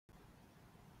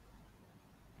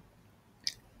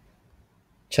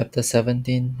Chapter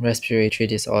 17 Respiratory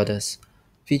Disorders.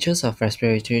 Features of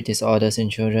respiratory disorders in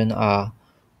children are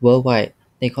worldwide.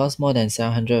 They cause more than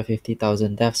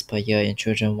 750,000 deaths per year in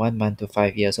children 1 month to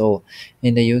 5 years old.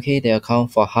 In the UK, they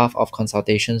account for half of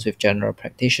consultations with general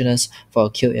practitioners for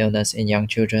acute illness in young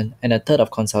children and a third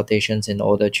of consultations in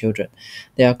older children.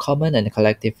 They are common and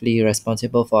collectively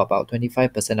responsible for about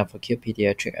 25% of acute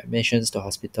pediatric admissions to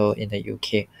hospital in the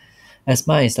UK.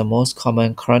 Asthma is the most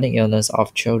common chronic illness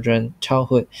of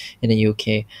childhood in the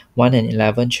UK. 1 in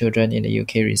 11 children in the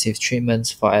UK receive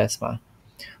treatments for asthma.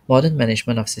 Modern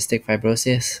management of cystic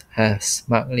fibrosis has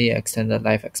markedly extended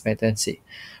life expectancy.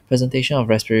 Presentation of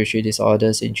respiratory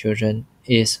disorders in children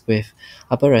is with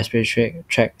upper respiratory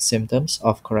tract symptoms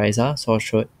of coryza, sore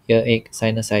throat, earache,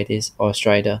 sinusitis, or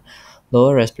stridor.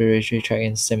 Lower respiratory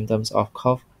tract symptoms of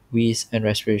cough, wheeze, and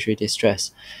respiratory distress.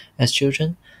 As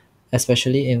children,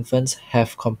 especially infants,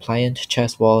 have compliant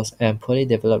chest walls and poorly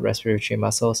developed respiratory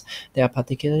muscles. They are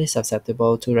particularly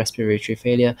susceptible to respiratory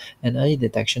failure, and early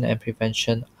detection and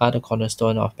prevention are the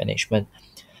cornerstone of management.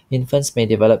 Infants may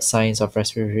develop signs of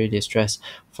respiratory distress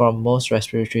from most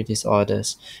respiratory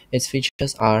disorders. Its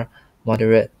features are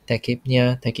moderate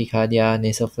tachypnea, tachycardia,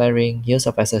 nasal flaring, use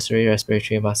of accessory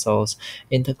respiratory muscles,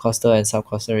 intercostal and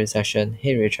subcostal recession,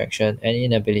 head retraction, and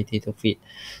inability to feed.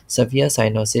 Severe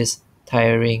cyanosis,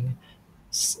 tiring.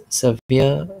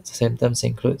 Severe symptoms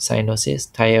include cyanosis,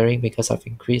 tiring because of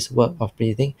increased work of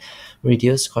breathing,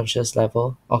 reduced conscious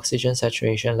level, oxygen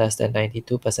saturation less than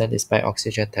 92% despite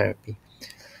oxygen therapy.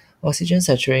 Oxygen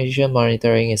saturation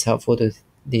monitoring is helpful to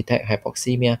detect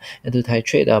hypoxemia and to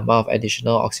titrate the amount of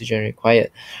additional oxygen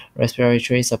required.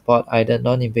 Respiratory support, either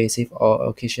non-invasive or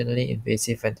occasionally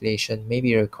invasive ventilation, may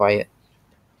be required.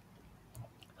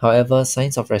 However,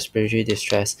 signs of respiratory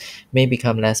distress may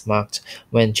become less marked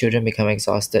when children become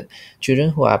exhausted. Children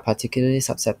who are particularly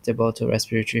susceptible to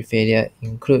respiratory failure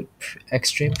include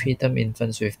extreme preterm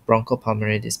infants with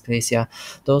bronchopulmonary dysplasia,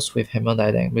 those with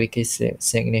hemodynamically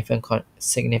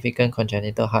significant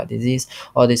congenital heart disease,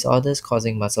 or disorders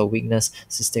causing muscle weakness,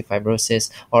 cystic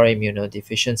fibrosis, or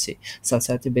immunodeficiency.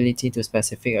 Susceptibility to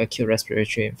specific acute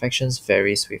respiratory infections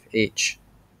varies with age.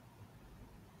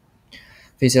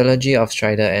 Physiology of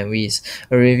stridor and wheeze.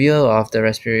 A review of the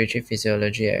respiratory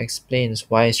physiology explains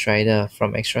why stridor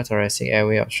from extrathoracic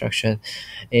airway obstruction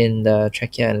in the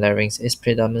trachea and larynx is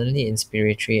predominantly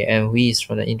inspiratory, and wheeze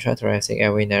from the intrathoracic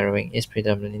airway narrowing is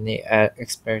predominantly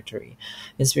expiratory.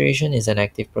 Inspiration is an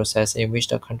active process in which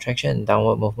the contraction and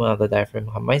downward movement of the diaphragm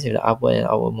combines with the upward and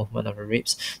outward movement of the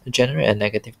ribs to generate a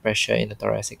negative pressure in the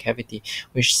thoracic cavity,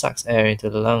 which sucks air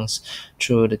into the lungs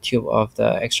through the tube of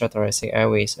the extrathoracic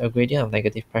airways. A gradient of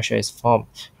negative pressure is formed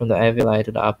from the alveoli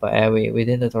to the upper airway.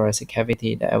 Within the thoracic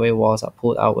cavity, the airway walls are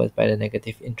pulled outwards by the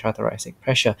negative intrathoracic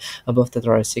pressure. Above the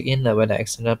thoracic inlet, where the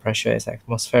external pressure is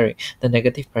atmospheric, the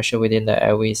negative pressure within the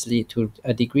airways lead to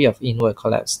a degree of inward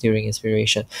collapse during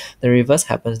inspiration. The reverse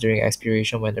happens during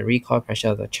expiration when the recoil pressure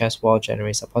of the chest wall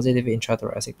generates a positive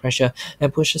intrathoracic pressure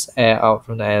and pushes air out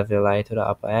from the alveoli to the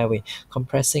upper airway,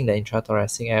 compressing the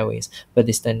intrathoracic airways but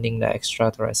distending the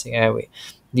extrathoracic airway.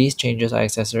 These changes are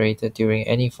exacerbated during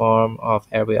any form of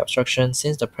airway obstruction,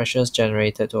 since the pressures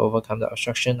generated to overcome the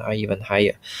obstruction are even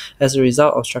higher. As a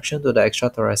result, obstruction to the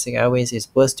extrathoracic airways is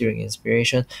worse during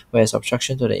inspiration, whereas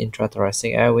obstruction to the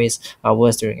intrathoracic airways are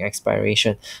worse during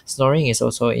expiration. Snoring is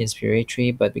also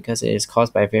inspiratory, but because it is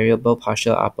caused by variable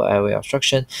partial upper airway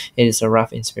obstruction, it is a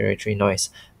rough inspiratory noise,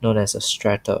 known as a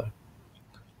stratter.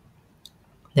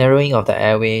 Narrowing of the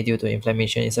airway due to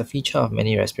inflammation is a feature of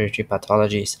many respiratory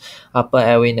pathologies. Upper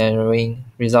airway narrowing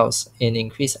results in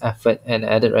increased effort and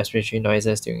added respiratory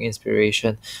noises during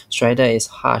inspiration. Stridor is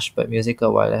harsh but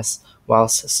musical,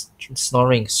 whilst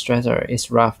snoring stratter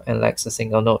is rough and lacks a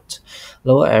single note.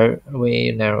 Lower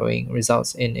airway narrowing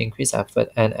results in increased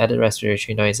effort and added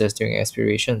respiratory noises during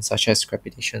expiration, such as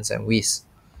crepitations and wheeze.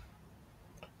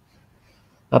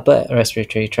 Upper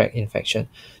respiratory tract infection.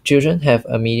 Children have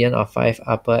a median of 5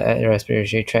 upper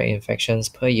respiratory tract infections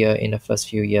per year in the first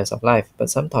few years of life, but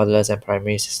some toddlers and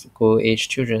primary school age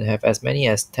children have as many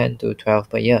as 10 to 12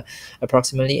 per year.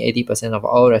 Approximately 80% of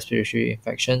all respiratory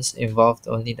infections involve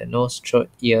only the nose, throat,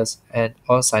 ears, and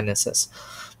or sinuses.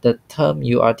 The term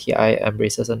URTI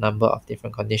embraces a number of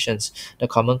different conditions. The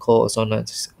common cold, also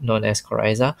known as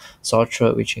coryza, sore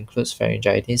throat, which includes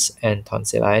pharyngitis and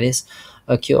tonsillitis,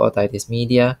 acute otitis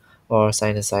media, or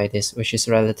sinusitis, which is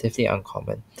relatively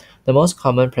uncommon. The most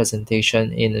common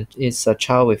presentation is a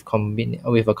child with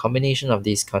a combination of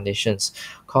these conditions.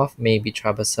 Cough may be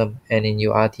troublesome, and in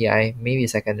URTI may be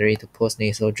secondary to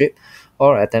postnasal drip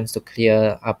or attempts to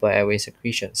clear upper airway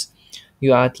secretions.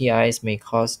 URTIs may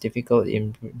cause difficulty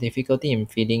in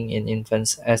feeding in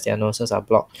infants as their noses are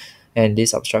blocked, and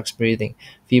this obstructs breathing.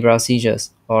 Febrile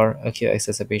seizures or acute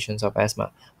exacerbations of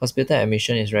asthma. Hospital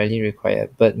admission is rarely required,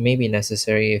 but may be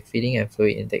necessary if feeding and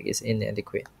fluid intake is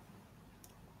inadequate.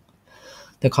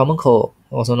 The common cold,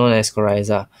 also known as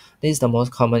coryza, this is the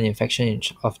most common infection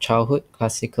of childhood.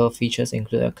 Classical features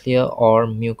include a clear or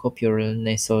mucopurulent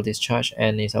nasal discharge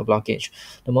and nasal blockage.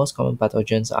 The most common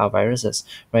pathogens are viruses,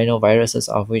 rhinoviruses,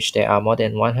 of which there are more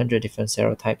than 100 different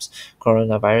serotypes,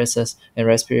 coronaviruses, and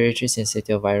respiratory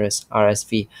syncytial virus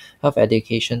 (RSV). Health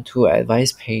education to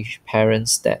advise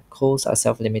parents that colds are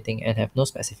self-limiting and have no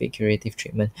specific curative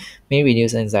treatment may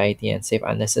reduce anxiety and save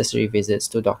unnecessary visits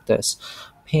to doctors.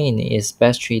 Pain is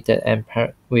best treated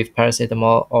with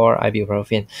paracetamol or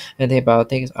ibuprofen.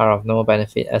 Antibiotics are of no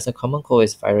benefit as a common cold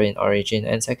is viral in origin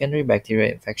and secondary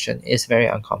bacterial infection is very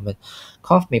uncommon.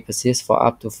 Cough may persist for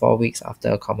up to 4 weeks after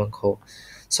a common cold.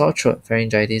 Sore throat,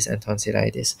 pharyngitis, and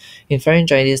tonsillitis. In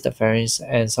pharyngitis, the pharynx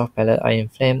and soft palate are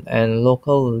inflamed and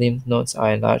local lymph nodes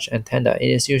are enlarged and tender. It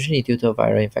is usually due to a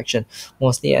viral infection,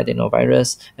 mostly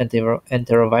adenovirus,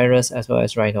 enterovirus, as well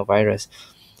as rhinovirus.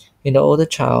 In the older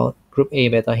child, group A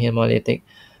beta hemolytic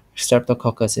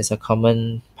streptococcus is a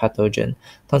common pathogen.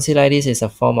 Tonsillitis is a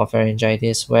form of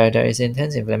pharyngitis where there is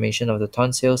intense inflammation of the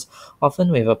tonsils, often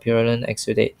with a purulent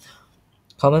exudate.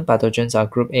 Common pathogens are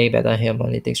group A beta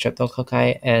hemolytic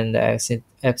streptococci and the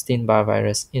Epstein-Barr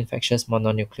virus infectious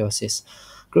mononucleosis.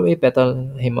 Group A beta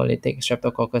hemolytic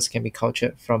streptococcus can be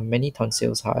cultured from many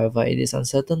tonsils. However, it is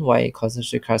uncertain why it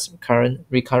causes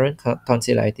recurrent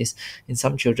tonsillitis in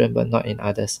some children but not in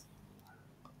others.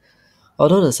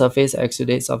 Although the surface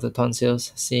exudates of the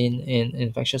tonsils seen in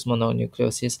infectious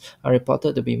mononucleosis are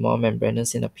reported to be more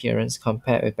membranous in appearance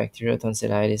compared with bacterial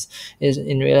tonsillitis,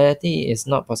 in reality it is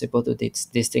not possible to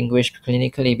distinguish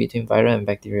clinically between viral and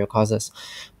bacterial causes.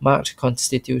 Marked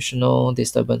constitutional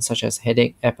disturbance such as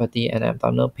headache, apathy, and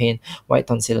abdominal pain, white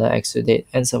tonsillar exudate,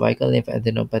 and cervical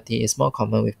lymphadenopathy is more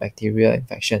common with bacterial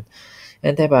infection.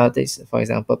 Antibiotics, for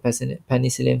example,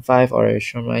 penicillin 5 or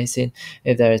erythromycin,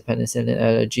 if there is penicillin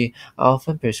allergy, are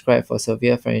often prescribed for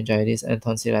severe pharyngitis and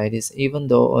tonsillitis, even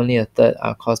though only a third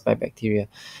are caused by bacteria.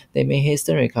 They may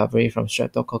hasten recovery from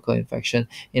streptococcal infection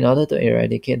in order to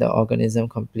eradicate the organism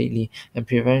completely and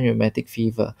prevent rheumatic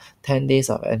fever. 10 days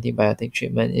of antibiotic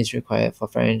treatment is required for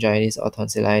pharyngitis or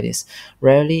tonsillitis.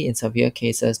 Rarely, in severe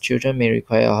cases, children may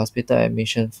require a hospital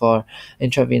admission for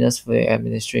intravenous fluid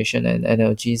administration and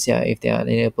analgesia if they are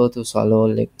unable to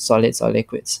swallow solids or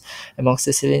liquids.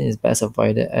 Amoxicillin is best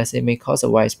avoided as it may cause a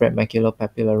widespread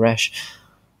maculopapular rash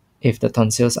if the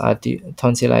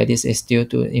tonsillitis is due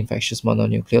to infectious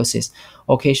mononucleosis.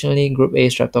 Occasionally, group A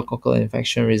streptococcal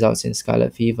infection results in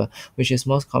scarlet fever, which is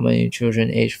most common in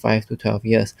children aged 5 to 12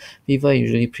 years. Fever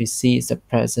usually precedes the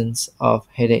presence of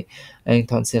headache and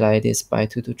tonsillitis by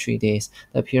 2 to 3 days.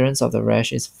 The appearance of the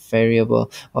rash is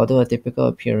variable, although a typical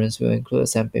appearance will include a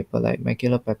sandpaper-like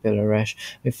maculopapular rash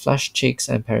with flushed cheeks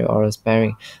and perioral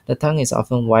sparing. The tongue is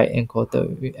often white and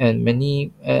coated and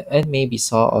may be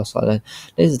sore or swollen.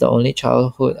 This is the only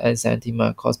childhood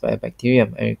exanthema caused by a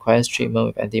bacterium and requires treatment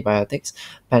with antibiotics,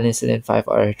 penicillin 5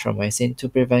 or erythromycin to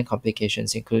prevent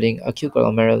complications including acute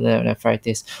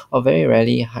glomerulonephritis or very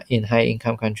rarely in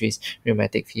high-income countries,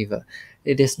 rheumatic fever.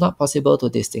 It is not possible to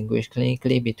distinguish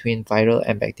clinically between viral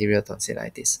and bacterial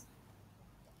tonsillitis.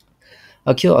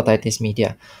 Acute otitis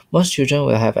media. Most children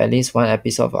will have at least one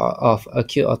episode of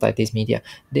acute otitis media.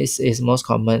 This is most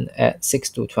common at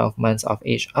 6 to 12 months of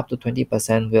age. Up to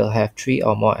 20% will have 3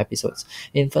 or more episodes.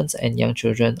 Infants and young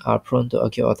children are prone to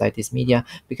acute otitis media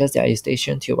because their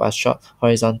eustachian tube are short,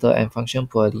 horizontal, and function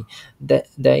poorly. There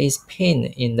is pain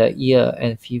in the ear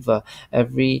and fever.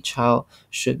 Every child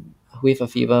should with a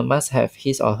fever must have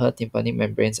his or her tympanic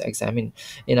membranes examined.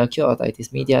 In acute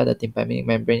otitis media, the tympanic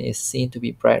membrane is seen to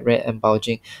be bright red and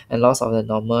bulging and loss of the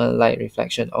normal light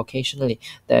reflection. Occasionally,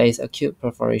 there is acute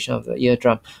perforation of the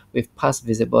eardrum with pus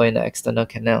visible in the external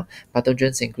canal.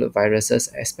 Pathogens include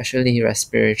viruses, especially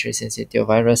respiratory syncytial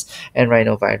virus and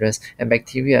rhinovirus, and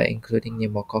bacteria including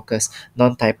pneumococcus,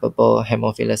 non-typable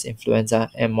Haemophilus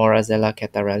influenza, and Moraxella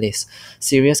catarrhalis.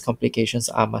 Serious complications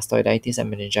are mastoiditis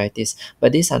and meningitis,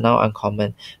 but these are now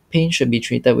uncommon. Pain should be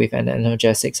treated with an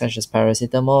analgesic such as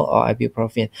paracetamol or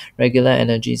ibuprofen. Regular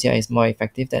analgesia is more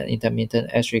effective than intermittent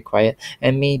as required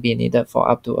and may be needed for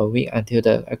up to a week until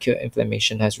the acute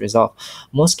inflammation has resolved.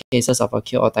 Most cases of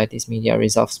acute otitis media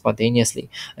resolve spontaneously.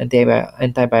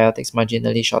 Antibiotics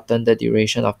marginally shorten the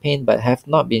duration of pain but have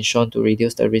not been shown to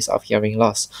reduce the risk of hearing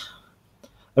loss.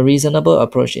 A reasonable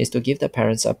approach is to give the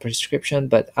parents a prescription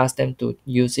but ask them to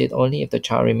use it only if the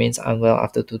child remains unwell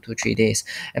after 2 to 3 days.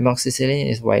 Amoxicillin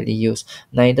is widely used.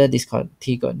 Neither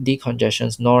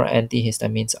decongestants nor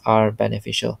antihistamines are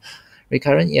beneficial.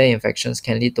 Recurrent ear infections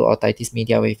can lead to otitis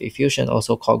media with effusion,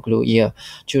 also called glue ear.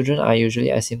 Children are usually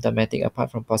asymptomatic apart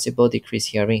from possible decreased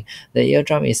hearing. The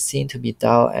eardrum is seen to be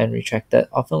dull and retracted,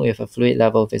 often with a fluid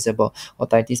level visible.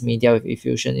 Otitis media with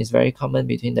effusion is very common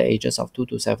between the ages of 2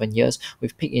 to 7 years,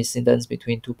 with peak incidence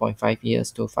between 2.5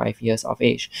 years to 5 years of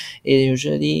age. It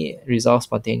usually resolves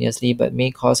spontaneously but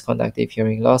may cause conductive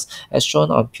hearing loss, as shown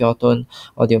on pure tone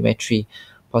audiometry,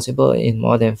 possible in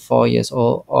more than 4 years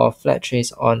old, or flat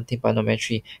trace on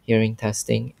tympanometry hearing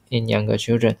testing in younger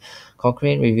children.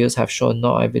 Cochrane reviews have shown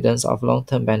no evidence of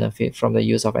long-term benefit from the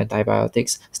use of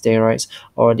antibiotics, steroids,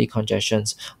 or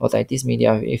decongestants. Otitis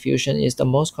media with effusion is the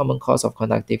most common cause of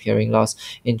conductive hearing loss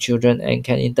in children and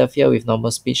can interfere with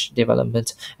normal speech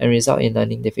development and result in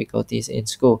learning difficulties in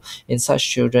school. In such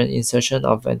children, insertion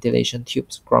of ventilation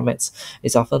tubes, grommets,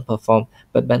 is often performed,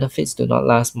 but benefits do not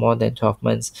last more than 12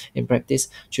 months. In practice,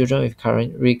 children with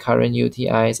recurrent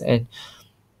UTIs and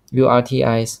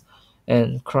URTIs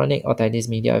and chronic otitis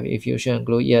media with effusion and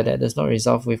glue ear that does not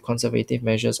resolve with conservative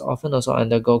measures often also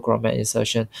undergo grommet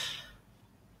insertion.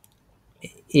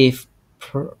 If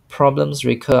problems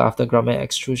recur after grommet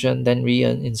extrusion, then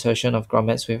reinsertion of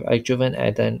grommets with adjuvant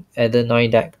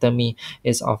adenoidectomy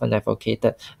is often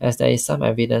advocated, as there is some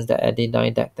evidence that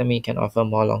adenoidectomy can offer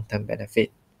more long-term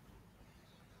benefit.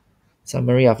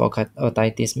 Summary of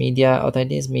otitis media.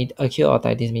 Acute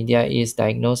otitis media is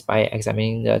diagnosed by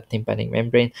examining the tympanic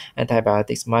membrane.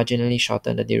 Antibiotics marginally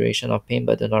shorten the duration of pain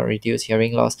but do not reduce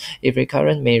hearing loss. If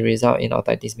recurrent, may result in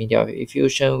otitis media with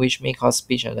effusion, which may cause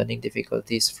speech and learning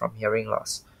difficulties from hearing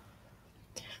loss.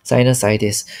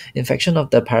 Sinusitis. Infection of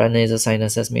the paranasal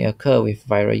sinuses may occur with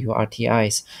viral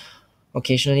URTIs.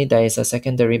 Occasionally, there is a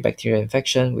secondary bacterial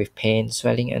infection with pain,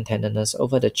 swelling, and tenderness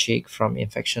over the cheek from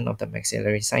infection of the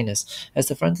maxillary sinus. As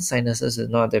the frontal sinuses do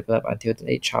not develop until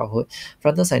late childhood,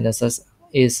 frontal sinusitis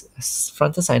is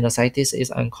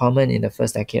uncommon in the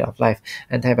first decade of life.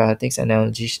 Antibiotics and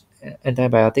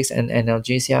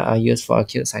analgesia are used for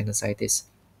acute sinusitis.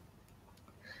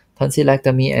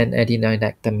 Tonsillectomy and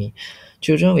adenoidectomy.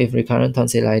 Children with recurrent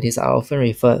tonsillitis are often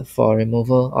referred for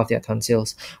removal of their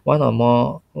tonsils, one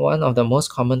of the most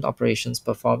common operations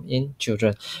performed in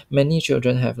children. Many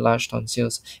children have large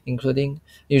tonsils, including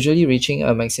usually reaching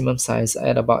a maximum size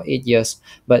at about 8 years,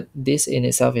 but this in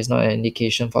itself is not an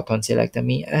indication for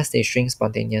tonsillectomy as they shrink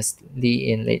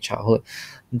spontaneously in late childhood.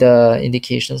 The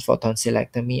indications for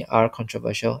tonsillectomy are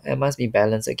controversial and must be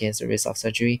balanced against the risk of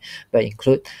surgery, but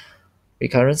include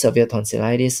recurrent severe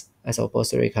tonsillitis, as opposed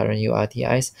to recurrent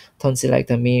URTIs.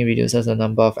 Tonsillectomy reduces the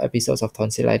number of episodes of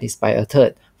tonsillitis by a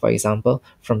third, for example,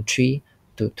 from 3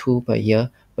 to 2 per year,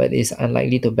 but is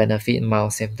unlikely to benefit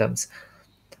mild symptoms.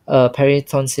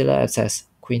 Peritonsillar abscess,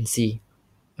 quinsy.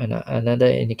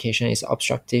 Another indication is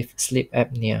obstructive sleep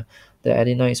apnea. The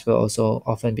adenoids will also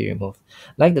often be removed.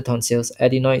 Like the tonsils,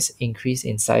 adenoids increase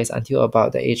in size until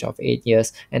about the age of 8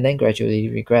 years and then gradually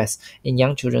regress. In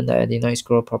young children, the adenoids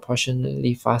grow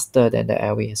proportionally faster than the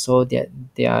airway, so that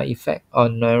their effect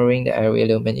on narrowing the airway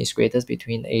lumen is greatest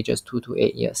between ages 2 to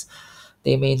 8 years.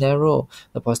 They may narrow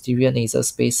the posterior nasal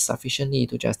space sufficiently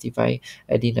to justify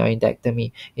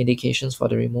adenoidectomy. Indications for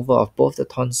the removal of both the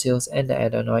tonsils and the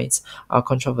adenoids are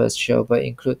controversial but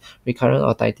include recurrent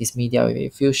otitis media with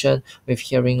effusion with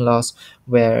hearing loss,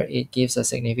 where it gives a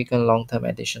significant long-term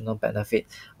additional benefit,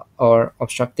 or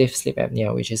obstructive sleep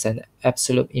apnea, which is an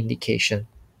absolute indication.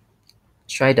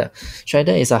 Stridor.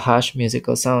 Stridor is a harsh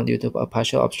musical sound due to a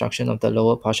partial obstruction of the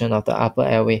lower portion of the upper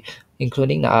airway,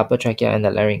 including the upper trachea and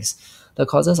the larynx. The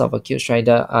causes of acute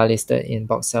stridor are listed in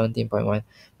box 17.1.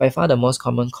 By far the most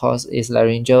common cause is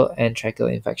laryngeal and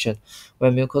tracheal infection,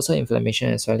 where mucosal inflammation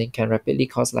and swelling can rapidly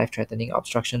cause life-threatening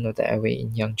obstruction of the airway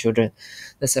in young children.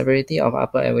 The severity of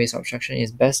upper airways obstruction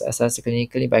is best assessed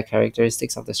clinically by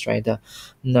characteristics of the stridor,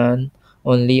 none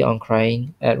only on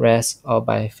crying, at rest, or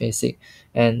biphasic,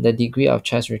 and the degree of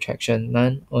chest retraction,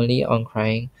 none only on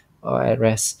crying or at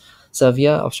rest.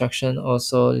 Severe obstruction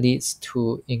also leads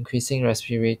to increasing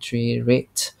respiratory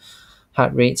rate,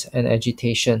 heart rate, and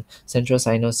agitation, central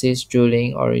cyanosis,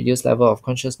 drooling, or reduced level of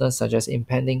consciousness such as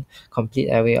impending complete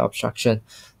airway obstruction.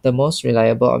 The most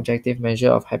reliable objective measure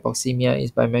of hypoxemia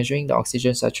is by measuring the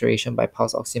oxygen saturation by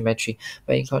pulse oximetry,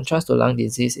 but in contrast to lung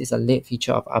disease, is a late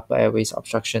feature of upper airways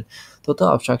obstruction. Total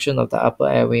obstruction of the upper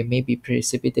airway may be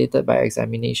precipitated by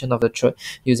examination of the throat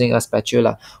using a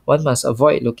spatula. One must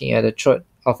avoid looking at the throat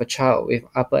of a child with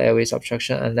upper airways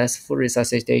obstruction unless full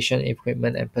resuscitation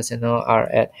equipment and personnel are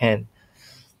at hand.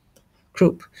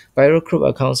 Croup. Viral croup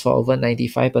accounts for over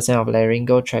 95% of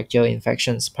laryngotracheal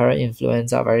infections.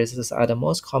 Parainfluenza viruses are the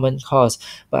most common cause,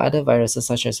 but other viruses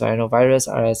such as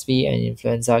rhinovirus, RSV, and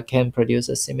influenza can produce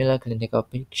a similar clinical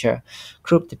picture.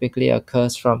 Croup typically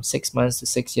occurs from 6 months to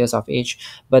 6 years of age,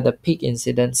 but the peak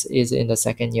incidence is in the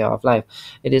second year of life.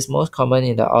 It is most common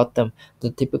in the autumn.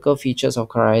 The typical features of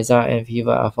coryza and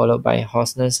fever are followed by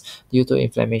hoarseness due to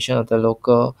inflammation of the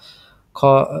local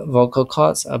vocal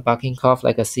cords, a barking cough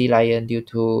like a sea lion due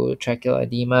to tracheal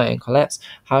edema and collapse,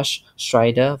 harsh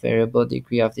stridor, variable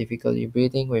degree of difficulty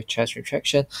breathing with chest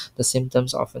retraction. The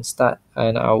symptoms often start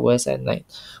and are worse at night.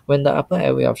 When the upper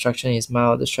airway obstruction is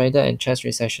mild, the stridor and chest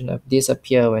recession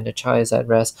disappear when the child is at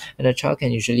rest, and the child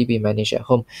can usually be managed at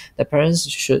home. The parents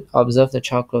should observe the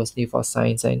child closely for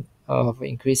signs of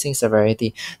increasing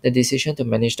severity. The decision to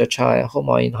manage the child at home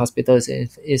or in hospital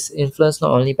is influenced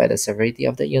not only by the severity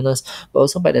of the illness, but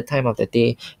also by the time of the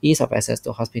day, ease of access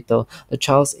to hospital, the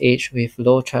child's age with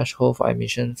low threshold for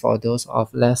admission for those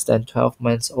of less than 12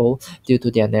 months old due to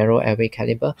their narrow airway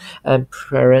caliber, and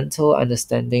parental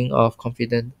understanding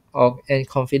and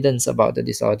confidence about the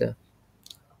disorder.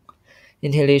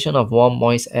 Inhalation of warm,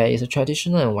 moist air is a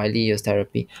traditional and widely used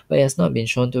therapy, but it has not been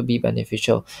shown to be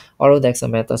beneficial. Oral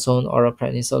dexamethasone, oral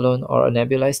prednisolone, or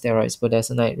nebulized steroids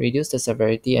budesonide reduce the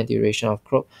severity and duration of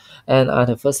croup and are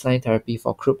the first-line therapy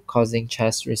for croup causing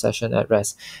chest recession at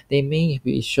rest. They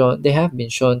have been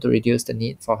shown to reduce the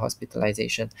need for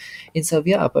hospitalization. In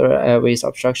severe upper airways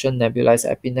obstruction, nebulized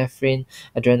epinephrine,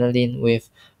 adrenaline with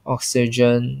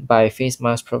oxygen by face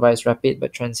mask provides rapid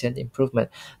but transient improvement.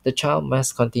 The child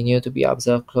must continue to be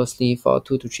observed closely for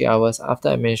 2 to 3 hours after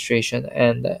administration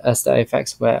and as the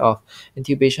effects wear off.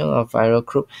 Intubation of viral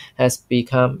croup has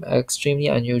become extremely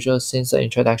unusual since the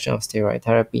introduction of steroid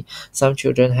therapy. Some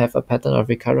children have a pattern of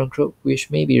recurrent croup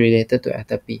which may be related to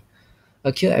atopy.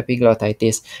 Acute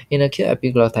epiglottitis. In acute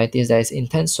epiglottitis, there is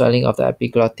intense swelling of the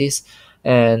epiglottis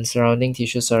and surrounding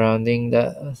tissue surrounding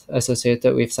the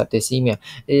associated with septicemia.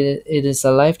 It is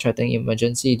a life-threatening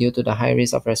emergency due to the high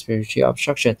risk of respiratory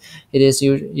obstruction. It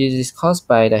is caused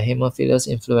by the Haemophilus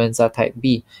influenza type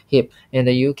B, HIP. In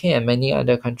the UK and many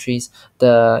other countries,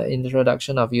 the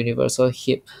introduction of universal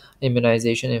HIP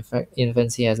immunization in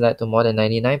infancy has led to more than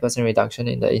 99% reduction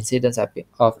in the incidence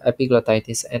of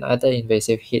epiglottitis and other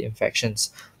invasive heat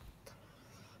infections.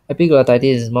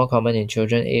 Epiglottitis is more common in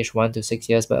children aged 1 to 6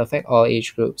 years but affect all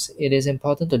age groups. It is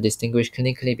important to distinguish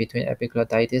clinically between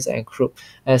epiglottitis and croup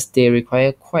as they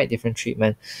require quite different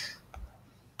treatment.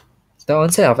 The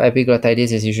onset of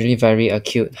epiglottitis is usually very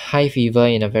acute: high fever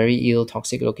in a very ill,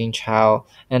 toxic-looking child,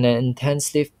 and an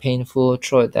intensely painful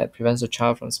throat that prevents the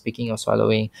child from speaking or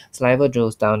swallowing. Saliva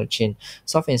drools down the chin,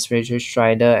 soft inspiratory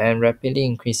stridor, and rapidly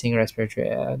increasing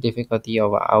respiratory difficulty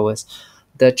over hours.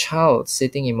 The child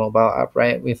sitting immobile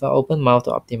upright with an open mouth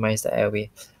to optimize the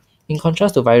airway. In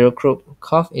contrast to viral croup,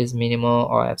 cough is minimal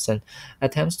or absent.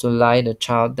 Attempts to lie the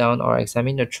child down or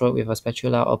examine the throat with a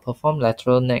spatula or perform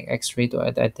lateral neck X-ray to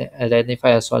identify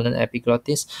a swollen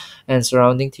epiglottis and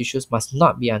surrounding tissues must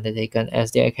not be undertaken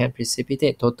as they can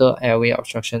precipitate total airway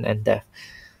obstruction and death.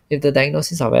 If the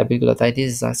diagnosis of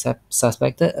epiglottitis is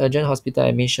suspected, urgent hospital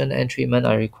admission and treatment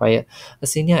are required. A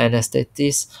senior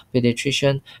anesthetist,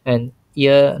 pediatrician, and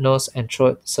ear, nose, and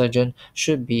throat surgeon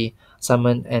should be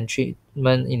summoned and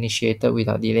treatment initiated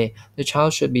without delay. The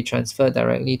child should be transferred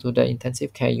directly to the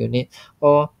intensive care unit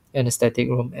or anesthetic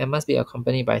room and must be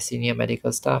accompanied by senior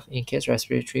medical staff in case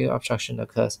respiratory obstruction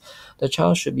occurs. The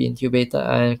child should be intubated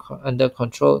and under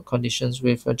controlled conditions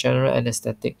with a general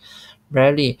anesthetic.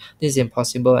 Rarely, this is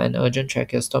impossible and urgent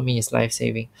tracheostomy is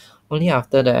life-saving. Only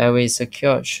after the airway is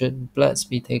secured should bloods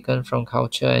be taken from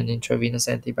culture and intravenous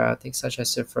antibiotics such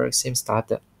as cefuroxime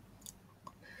started.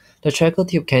 The tracheal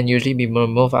tube can usually be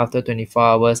removed after 24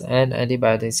 hours and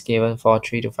antibiotics given for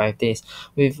 3 to 5 days.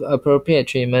 With appropriate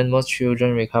treatment, most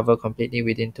children recover completely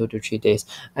within 2 to 3 days.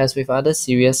 As with other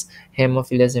serious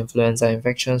Haemophilus influenza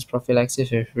infections,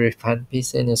 prophylaxis with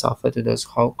rifampicin is offered to those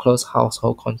close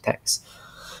household contacts.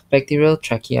 Bacterial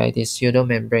tracheitis,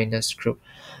 pseudomembranous croup.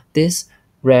 This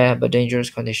rare but dangerous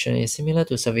condition is similar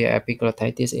to severe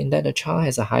epiglottitis in that the child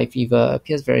has a high fever,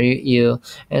 appears very ill,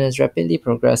 and has rapidly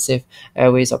progressive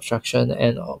airways obstruction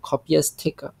and copious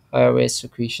thick airway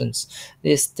secretions.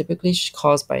 This is typically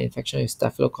caused by infection with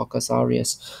Staphylococcus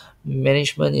aureus.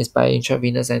 Management is by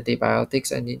intravenous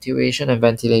antibiotics and intubation and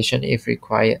ventilation if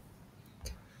required.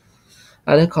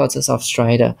 Other causes of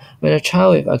stridor. When a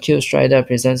child with acute stridor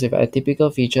presents with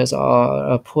atypical features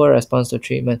or a poor response to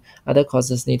treatment, other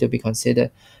causes need to be considered.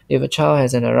 If a child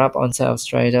has an abrupt onset of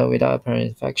stridor without apparent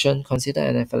infection, consider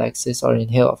anaphylaxis or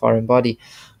inhaled foreign body.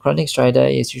 Chronic stridor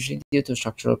is usually due to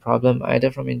structural problem,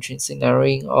 either from intrinsic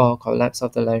narrowing or collapse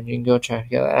of the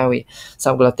laryngotracheal airway,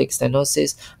 subglottic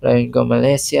stenosis,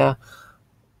 laryngomalacia,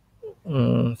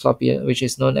 floppy, which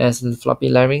is known as floppy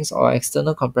larynx, or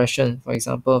external compression, for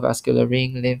example, vascular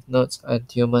ring, lymph nodes, and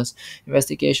tumors.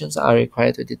 Investigations are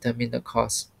required to determine the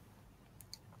cause.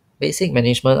 Basic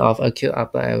management of acute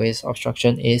upper airways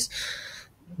obstruction is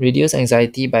reduce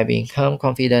anxiety by being calm,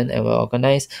 confident, and well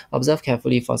organized. Observe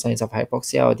carefully for signs of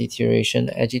hypoxia or deterioration,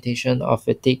 agitation or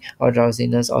fatigue or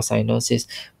drowsiness or cyanosis.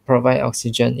 Provide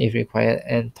oxygen if required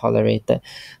and tolerated.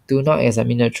 Do not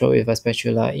examine the throat with a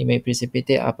spatula. It may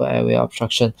precipitate upper airway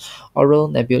obstruction. Oral,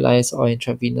 nebulized, or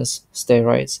intravenous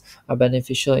steroids are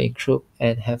beneficial in croup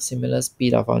and have similar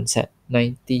speed of onset,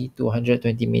 90 to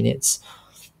 120 minutes.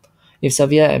 If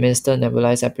severe, administer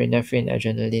nebulized epinephrine,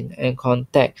 adrenaline, and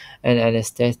contact an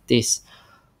anesthetist.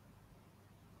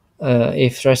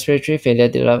 If respiratory failure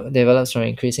develops from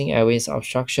increasing airways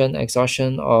obstruction,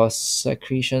 exhaustion, or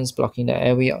secretions blocking the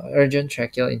airway, urgent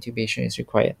tracheal intubation is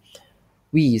required.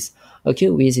 Wheeze.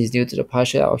 Acute wheeze is due to the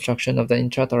partial obstruction of the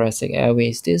intrathoracic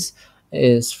airways. This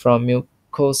is from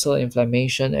mucosal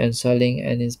inflammation and swelling,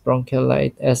 and is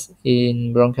bronchiolitis, as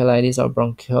in bronchiolitis or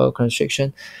bronchial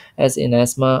constriction, as in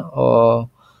asthma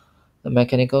or a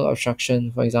mechanical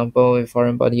obstruction, for example, with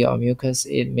foreign body or mucus.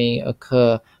 It may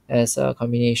occur as a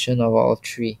combination of all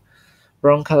three.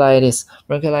 Bronchiolitis.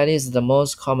 Bronchiolitis is the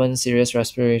most common serious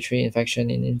respiratory infection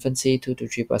in infancy. 2 to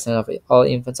 3% of all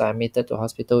infants are admitted to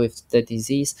hospital with the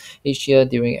disease each year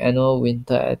during annual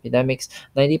winter epidemics.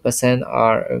 90%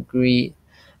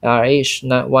 are aged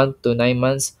 1 to 9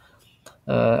 months.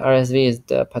 RSV is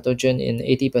the pathogen in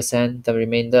 80%. The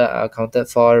remainder are accounted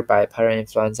for by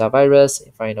parainfluenza virus,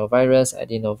 rhinovirus,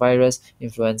 adenovirus,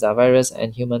 influenza virus,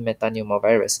 and human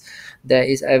metapneumovirus. There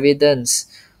is evidence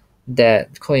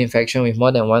that co-infection with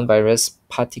more than one virus,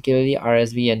 particularly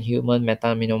RSV and human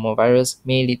metapneumovirus,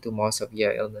 may lead to more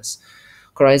severe illness.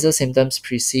 Coryza symptoms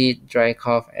precede dry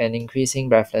cough and increasing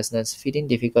breathlessness. Feeding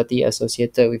difficulty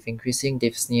associated with increasing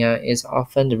dyspnea is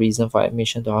often the reason for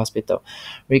admission to hospital.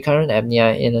 Recurrent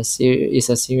apnea is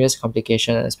a serious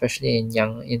complication, especially in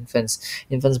young infants.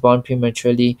 Infants born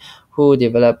prematurely who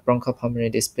develop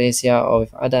bronchopulmonary dysplasia or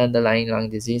with other underlying lung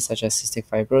disease such as cystic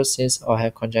fibrosis or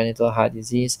have congenital heart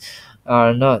disease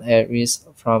are not at risk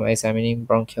from examining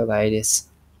bronchiolitis.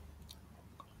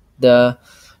 The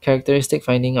characteristic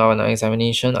findings on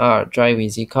examination are dry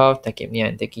wheezy cough, tachypnea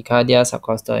and tachycardia,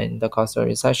 subcostal and intercostal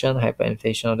recession,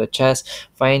 hyperinflation of the chest,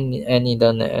 fine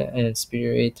anidon and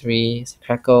respiratory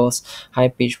crackles,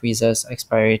 high-pitched wheezes,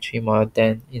 expiratory more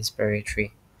than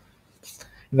inspiratory.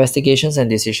 Investigations and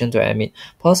decision to admit.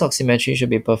 Pulse oximetry should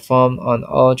be performed on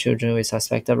all children with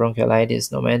suspected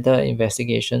bronchiolitis. No other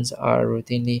investigations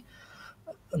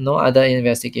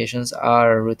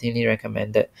are routinely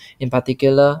recommended. In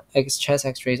particular, chest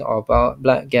x-rays or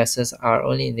blood gases are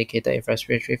only indicated if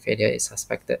respiratory failure is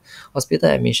suspected. Hospital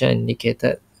admission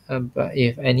indicated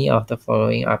if any of the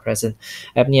following are present.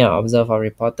 Apnea observed or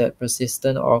reported,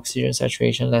 persistent oxygen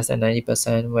saturation less than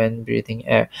 90% when breathing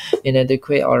air,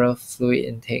 inadequate oral fluid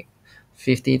intake,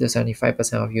 50 to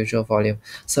 75% of usual volume,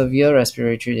 severe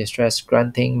respiratory distress,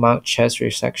 grunting, marked chest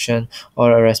resection,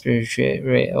 or a respiratory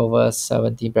rate over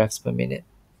 70 breaths per minute.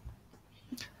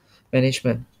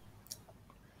 Management.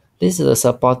 This is a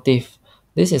supportive.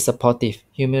 This is supportive.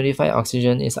 Humidified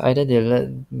oxygen is either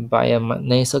delivered by a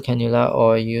nasal cannula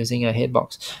or using a head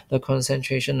box. The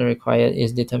concentration required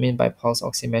is determined by pulse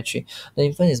oximetry. The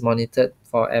infant is monitored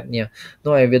for apnea.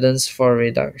 No evidence for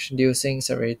reducing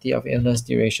severity of illness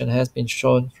duration has been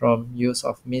shown from use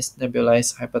of mist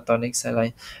nebulized hypertonic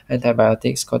saline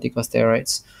antibiotics,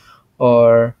 corticosteroids,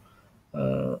 or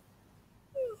uh,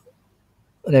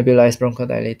 nebulized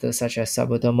bronchodilators such as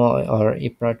salbutamol or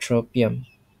ipratropium.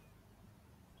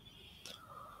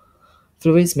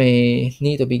 Fluids may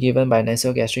need to be given by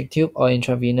nasogastric tube or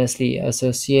intravenously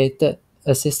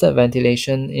assisted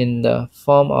ventilation in the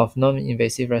form of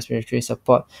non-invasive respiratory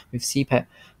support with CPAP,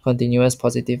 continuous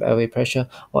positive airway pressure,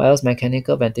 or else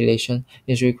mechanical ventilation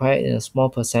is required in a small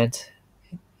percentage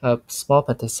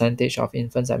of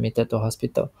infants admitted to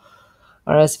hospital.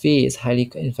 RSV is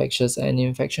highly infectious, and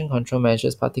infection control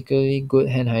measures, particularly good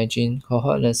hand hygiene,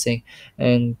 cohort nursing,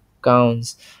 and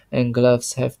gowns and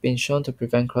gloves, have been shown to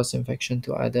prevent cross-infection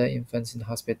to other infants in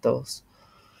hospitals.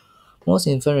 Most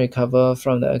infants recover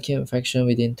from the acute infection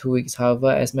within 2 weeks. However,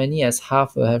 as many as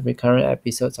half will have recurrent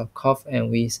episodes of cough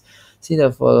and wheeze. See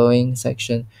the following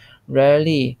section.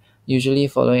 Rarely, usually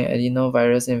following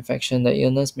adenovirus infection, the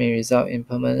illness may result in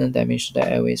permanent damage to the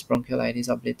airways, bronchiolitis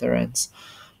obliterans.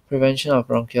 Prevention of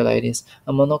bronchiolitis.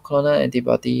 A monoclonal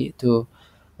antibody to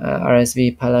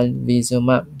RSV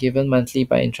palivizumab given monthly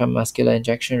by intramuscular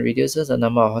injection reduces the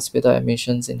number of hospital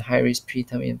admissions in high-risk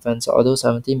preterm infants, although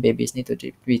 17 babies need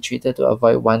to be treated to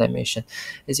avoid one admission.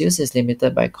 Its use is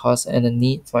limited by cost and the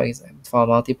need for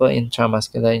multiple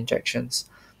intramuscular injections.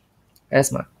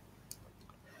 Asthma.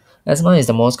 Asthma is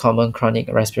the most common chronic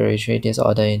respiratory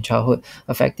disorder in childhood,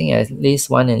 affecting at least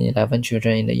 1 in 11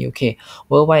 children in the UK.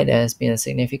 Worldwide, there has been a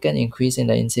significant increase in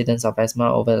the incidence of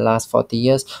asthma over the last 40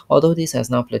 years, although this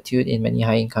has now plateaued in many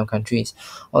high-income countries.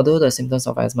 Although the symptoms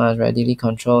of asthma are readily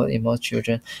controlled in most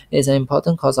children, it is an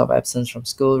important cause of absence from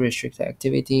school, restricted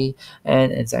activity,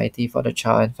 and anxiety for the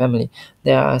child and family.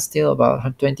 There are still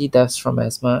about 20 deaths from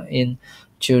asthma in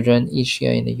children each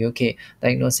year in the UK.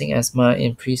 Diagnosing asthma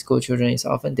in preschool children is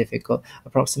often difficult.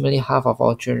 Approximately half of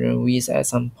all children wheeze at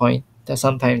some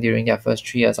time during their first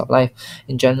 3 years of life.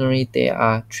 In January, there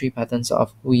are three patterns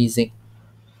of wheezing.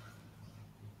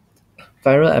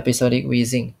 Viral episodic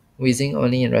wheezing. Wheezing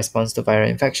only in response to viral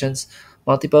infections.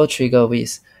 Multiple trigger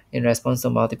wheeze. In response to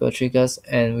multiple triggers,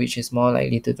 and which is more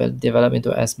likely to develop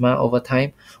into asthma over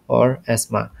time, or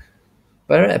asthma.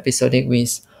 Viral episodic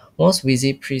wheeze. Most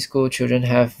wheezy preschool children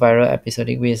have viral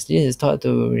episodic wheeze. This is thought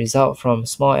to result from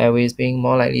small airways being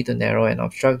more likely to narrow and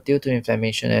obstruct due to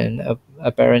inflammation and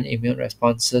apparent immune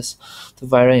responses to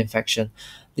viral infection.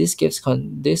 This gives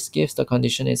the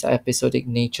condition its episodic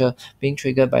nature, being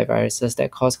triggered by viruses that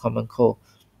cause common cold.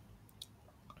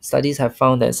 Studies have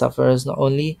found that sufferers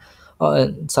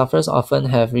often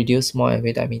have reduced small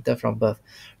airway diameter from birth.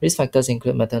 Risk factors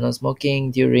include maternal smoking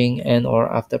during and/or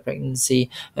after pregnancy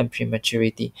and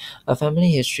prematurity. A family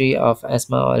history of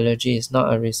asthma or allergy is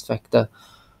not a risk factor,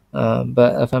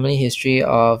 but a family history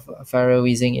of viral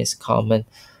wheezing is common.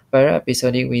 Viral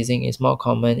episodic wheezing is more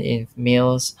common in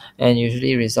males and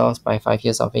usually resolves by 5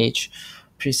 years of age,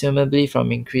 presumably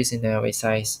from increase in airway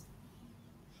size.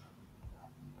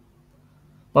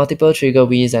 Multiple trigger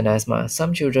wheeze and asthma.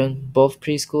 Some children, both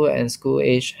preschool and school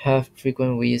age, have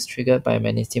frequent wheeze triggered by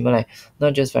many stimuli,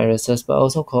 not just viruses, but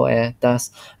also cold air,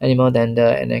 dust, animal dander,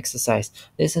 and exercise.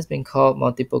 This has been called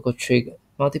multiple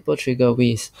trigger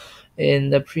wheeze. In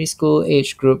the preschool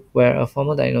age group, where a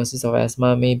formal diagnosis of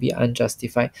asthma may be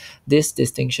unjustified, this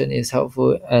distinction is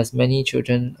helpful as many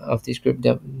children of this group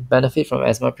benefit from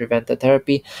asthma preventive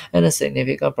therapy, and a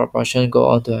significant proportion go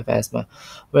on to have asthma.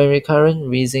 When recurrent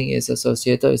wheezing is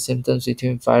associated with symptoms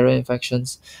between viral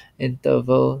infections,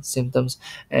 interval symptoms,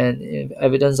 and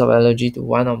evidence of allergy to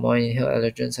one or more inhaled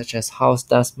allergens such as house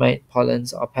dust mite,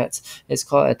 pollens, or pets, it's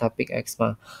called atopic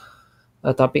asthma.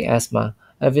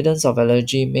 Evidence of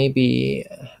allergy may be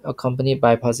accompanied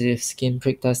by positive skin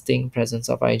prick testing, presence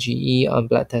of IgE on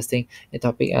blood testing.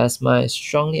 Atopic asthma is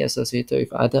strongly associated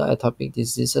with other atopic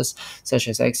diseases such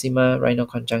as eczema,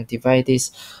 rhinoconjunctivitis,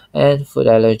 and food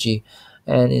allergy,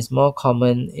 and is more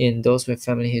common in those with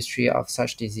family history of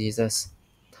such diseases.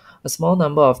 A small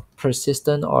number of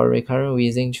persistent or recurrent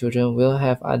wheezing children will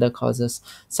have other causes,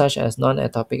 such as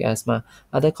non-atopic asthma.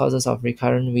 Other causes of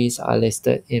recurrent wheeze are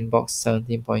listed in box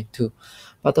 17.2.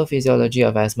 Pathophysiology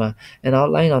of asthma. An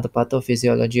outline of the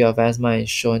pathophysiology of asthma is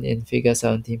shown in figure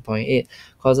 17.8.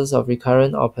 Causes of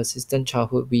recurrent or persistent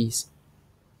childhood wheeze.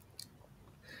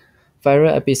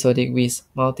 Viral episodic wheeze,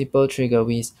 multiple trigger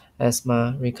wheeze,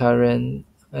 asthma, recurrent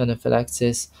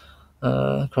anaphylaxis,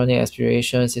 chronic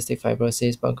aspiration, cystic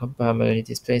fibrosis, bronchopulmonary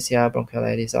dysplasia,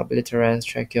 bronchiolitis obliterans,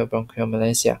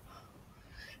 tracheobronchiomalacia.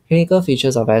 Clinical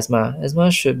features of asthma.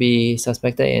 Asthma should be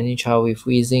suspected in any child with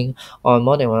wheezing on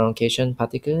more than one occasion,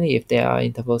 particularly if there are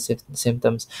interval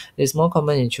symptoms. It is more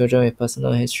common in children with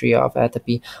personal history of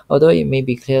atopy. Although it may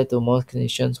be clear to most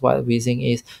clinicians what wheezing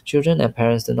is, children and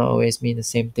parents do not always mean the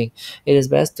same thing. It is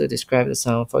best to describe the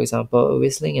sound, for example, a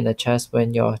whistling in the chest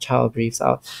when your child breathes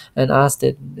out, and ask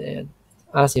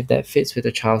if that fits with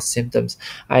the child's symptoms.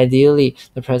 Ideally,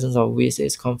 the presence of wheeze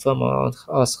is confirmed or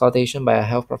auscultation by a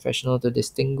health professional to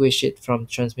distinguish it from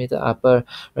transmitted upper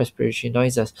respiratory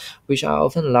noises, which are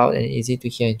often loud and easy to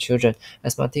hear in children.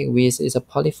 Asthmatic wheeze is a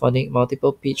polyphonic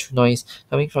multiple-pitch noise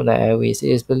coming from the airways.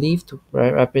 It is believed to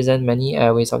represent many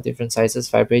airways of different sizes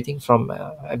vibrating from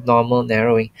abnormal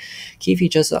narrowing. Key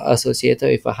features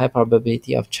associated with a high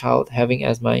probability of child having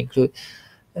asthma include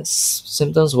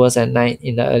symptoms worse at night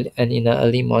in the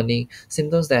early morning,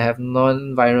 symptoms that have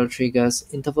non-viral triggers,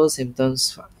 interval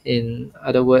symptoms, in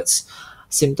other words,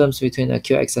 symptoms between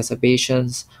acute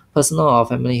exacerbations, personal or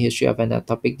family history of an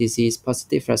atopic disease,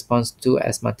 positive response to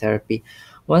asthma therapy.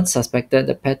 Once suspected,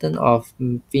 the pattern of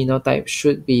phenotype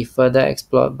should be further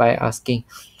explored by asking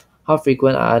how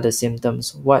frequent are the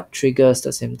symptoms? What triggers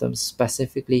the symptoms?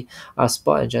 Specifically, are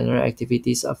sport and general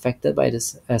activities affected by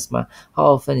this asthma? How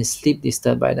often is sleep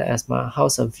disturbed by the asthma? How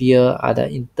severe are the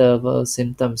interval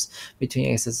symptoms between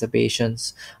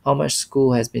exacerbations? How much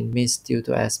school has been missed due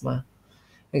to asthma?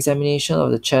 Examination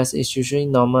of the chest is usually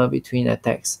normal between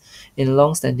attacks. In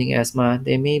long-standing asthma,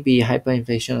 there may be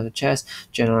hyperinflation of the chest,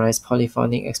 generalized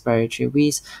polyphonic expiratory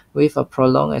wheeze with a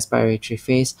prolonged expiratory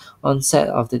phase. Onset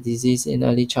of the disease in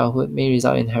early childhood may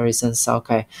result in Harrison's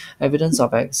sulci. Evidence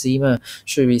of eczema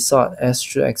should be sought as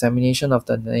should examination of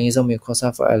the nasal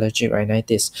mucosa for allergic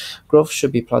rhinitis. Growth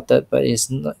should be plotted but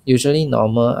is usually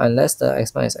normal unless the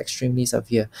asthma is extremely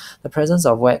severe. The presence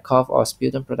of wet cough or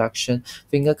sputum production,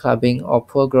 finger clubbing, or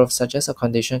poor growth suggests a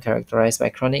condition characterized by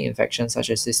chronic infections such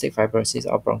as cystic fibrosis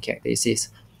or bronchiectasis.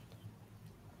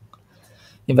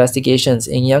 Investigations.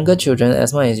 In younger children,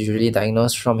 asthma is usually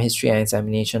diagnosed from history and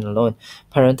examination alone.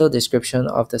 Parental description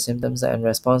of the symptoms and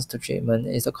response to treatment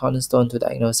is the cornerstone to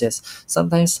diagnosis.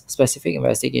 Sometimes specific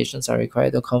investigations are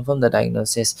required to confirm the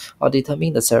diagnosis or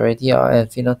determine the severity or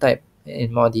and phenotype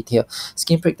in more detail.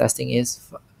 Skin prick testing is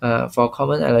for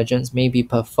common allergens may be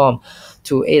performed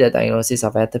to aid the diagnosis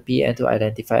of atopy and to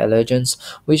identify allergens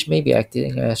which may be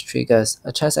acting as triggers.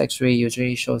 A chest X-ray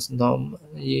usually shows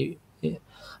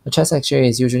a chest X-ray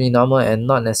is usually normal and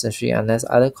not necessary unless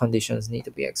other conditions need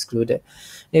to be excluded.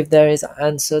 If there is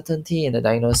uncertainty in the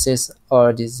diagnosis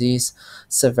or disease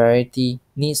severity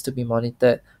needs to be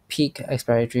monitored, peak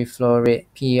expiratory flow rate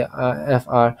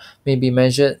 (PFR) may be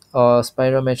measured or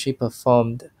spirometry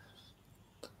performed.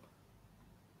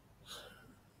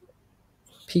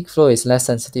 Peak flow is less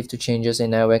sensitive to changes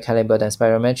in airway caliber than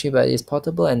spirometry, but is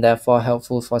portable and therefore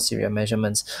helpful for serial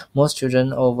measurements. Most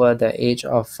children over the age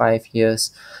of 5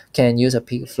 years can use a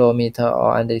peak flow meter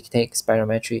or undertake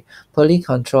spirometry. Poorly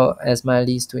controlled asthma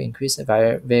leads to increased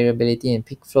variability in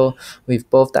peak flow, with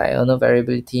both diurnal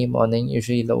variability, morning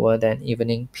usually lower than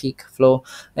evening peak flow,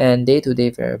 and day-to-day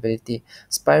variability.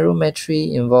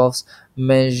 Spirometry involves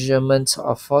measurement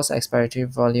of forced expiratory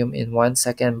volume in 1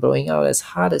 second, blowing out as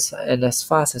hard and as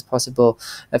fast as possible,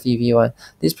 FEV1.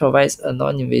 This provides a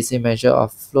non-invasive measure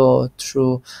of flow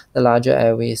through the larger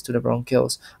airways to the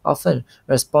bronchioles. Often,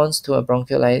 response to a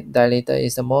bronchodilator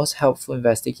is the most helpful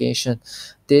investigation.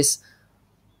 This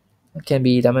can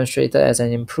be demonstrated as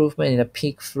an improvement in the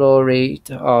peak flow rate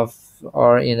of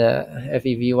or in a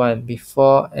FEV1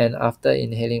 before and after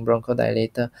inhaling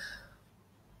bronchodilator.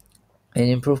 An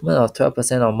improvement of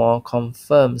 12% or more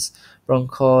confirms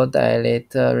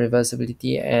bronchodilator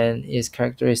reversibility and is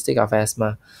characteristic of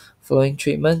asthma. Following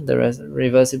treatment, the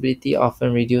reversibility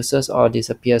often reduces or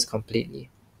disappears completely.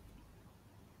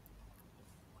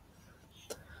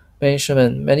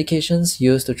 Management. Medications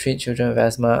used to treat children with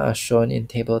asthma are shown in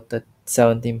Table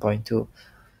 17.2.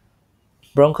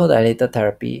 Bronchodilator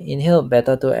therapy. Inhaled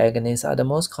beta-2 agonists are the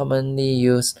most commonly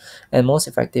used and most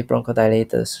effective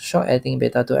bronchodilators. Short-acting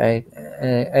beta-2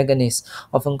 agonists,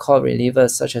 often called relievers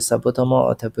such as salbutamol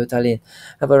or terbutaline,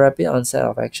 have a rapid onset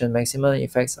of action. Maximum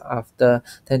effects after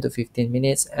 10 to 15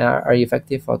 minutes are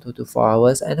effective for 2 to 4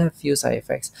 hours and have few side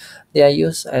effects. They are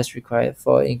used as required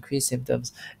for increased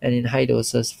symptoms and in high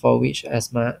doses for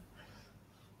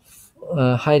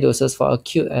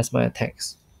acute asthma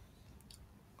attacks.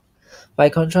 By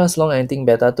contrast, long-acting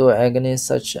beta-2 agonists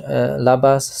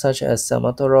LABAs such as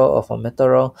salmeterol or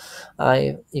formoterol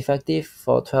are effective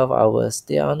for 12 hours.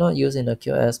 They are not used in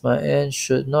acute asthma and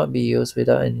should not be used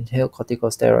without inhaled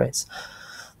corticosteroids.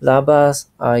 LABAs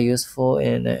are useful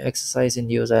in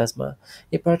exercise-induced asthma.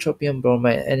 Ipratropium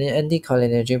bromide, an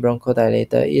anticholinergic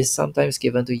bronchodilator, is sometimes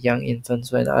given to young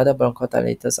infants when other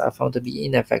bronchodilators are found to be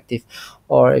ineffective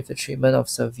or if the treatment of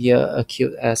severe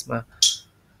acute asthma.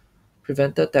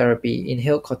 Preventive therapy,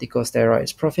 inhaled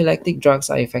corticosteroids. Prophylactic drugs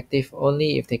are effective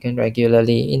only if taken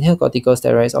regularly. Inhaled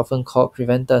corticosteroids, often called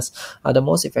preventers, are the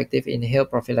most effective inhaled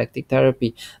prophylactic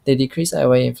therapy. They decrease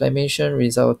airway inflammation,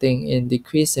 resulting in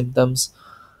decreased symptoms,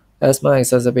 asthma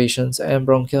exacerbations, and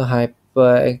bronchial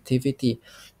hyperactivity.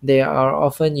 They are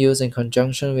often used in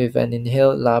conjunction with an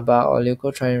inhaled LABA or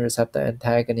leukotriene receptor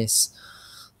antagonist.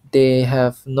 They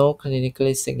have no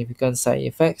clinically significant side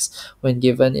effects when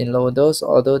given in low dose,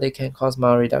 although they can cause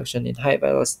mild reduction in height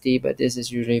velocity, but this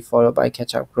is usually followed by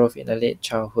catch-up growth in the late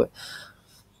childhood.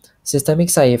 Systemic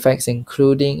side effects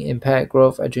including impaired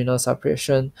growth, adrenal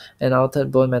suppression, and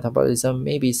altered bone metabolism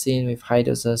may be seen with high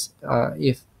doses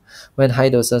when high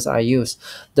doses are used.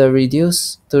 To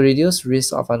reduce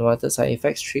risk of unwanted side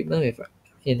effects, treatment with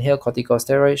inhaled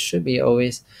corticosteroids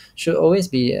should always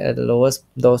be at the lowest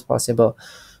dose possible.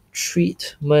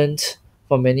 Treatment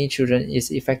for many children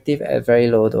is effective at very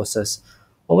low doses.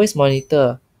 Always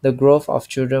monitor the growth of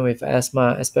children with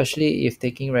asthma, especially if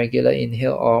taking regular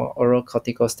inhaled or oral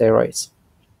corticosteroids.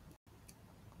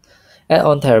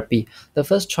 Add-on therapy. The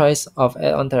first choice of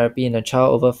add-on therapy in a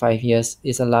child over 5 years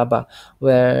is a LABA,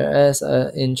 whereas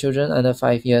in children under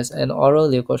 5 years, an oral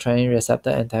leukotriene receptor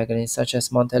antagonist such as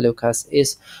montelukast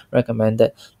is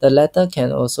recommended. The latter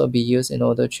can also be used in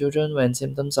older children when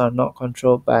symptoms are not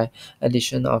controlled by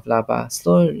addition of LABA.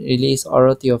 Slow-release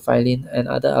oral theophylline and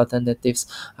other alternatives,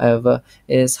 however,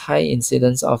 is high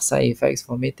incidence of side effects,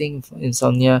 vomiting,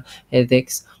 insomnia,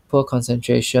 headaches, poor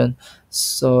concentration,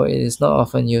 so it is not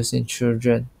often used in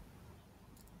children.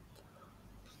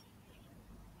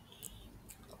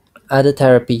 Other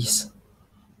therapies.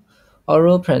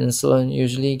 Oral prednisolone,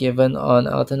 usually given on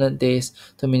alternate days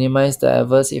to minimize the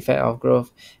adverse effect of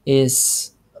growth,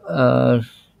 is to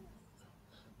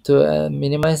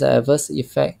minimize the adverse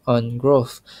effect on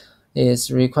growth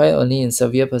is required only in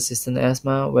severe persistent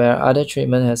asthma where other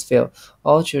treatment has failed.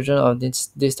 All children of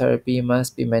this therapy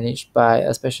must be managed by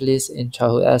a specialist in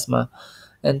childhood asthma.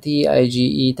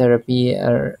 Anti-IgE therapy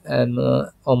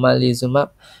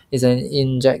omalizumab is an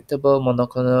injectable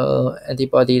monoclonal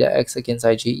antibody that acts against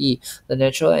IgE, the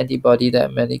natural antibody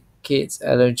that medicates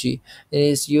allergy. It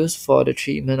is used for the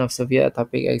treatment of severe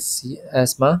atopic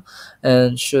asthma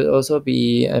and should also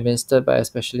be administered by a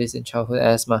specialist in childhood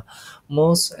asthma.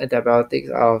 Most antibiotics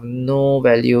are of no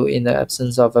value in the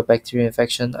absence of a bacterial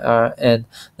infection and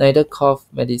neither cough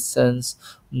medicines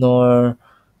nor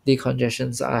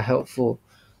decongestants are helpful.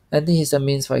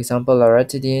 Antihistamines, for example,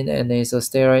 loratadine and nasal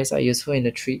steroids, are useful in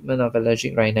the treatment of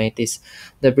allergic rhinitis.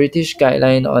 The British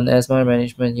Guideline on Asthma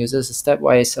Management uses a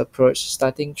stepwise approach,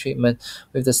 starting treatment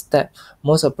with the step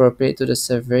most appropriate to the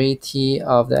severity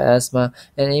of the asthma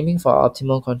and aiming for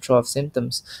optimal control of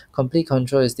symptoms. Complete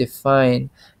control is defined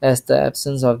as the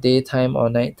absence of daytime or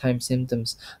nighttime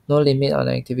symptoms, no limit on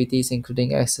activities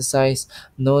including exercise,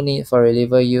 no need for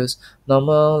reliever use,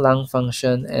 normal lung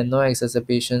function, and no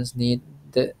exacerbations the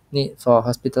need for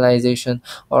hospitalization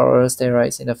or oral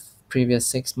steroids in the previous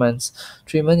 6 months.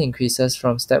 Treatment increases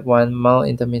from step 1, mild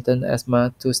intermittent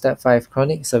asthma, to step 5,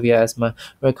 chronic severe asthma,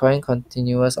 requiring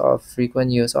continuous or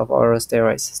frequent use of oral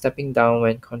steroids, stepping down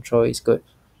when control is good.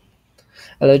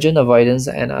 Allergen avoidance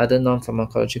and other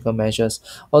non-pharmacological measures.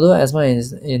 Although asthma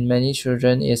in many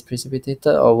children is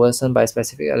precipitated or worsened by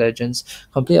specific allergens,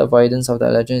 complete avoidance of the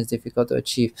allergen is difficult to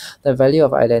achieve. The value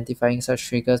of identifying such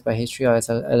triggers by history or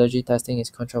allergy testing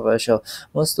is controversial.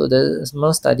 Most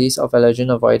studies of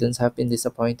allergen avoidance have been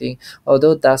disappointing,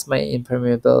 although dust mite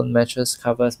impermeable mattress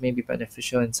covers may be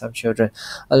beneficial in some children.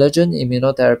 Allergen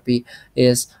immunotherapy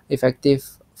is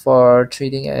effective for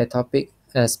treating atopic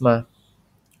asthma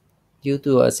due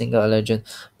to a single allergen,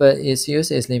 but its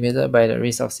use is limited by the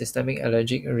risk of systemic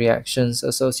allergic reactions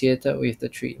associated with the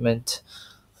treatment.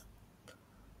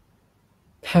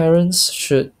 Parents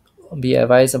should be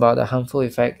advised about the harmful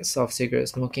effects of cigarette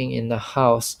smoking in the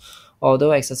house.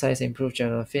 Although exercise improves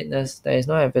general fitness, there is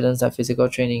no evidence that physical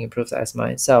training improves asthma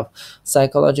itself.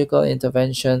 Psychological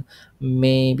intervention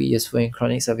may be useful in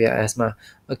chronic severe asthma.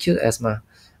 Acute asthma.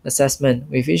 Assessment.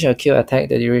 With each acute attack,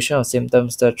 the duration of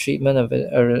symptoms, the treatment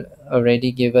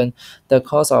already given, the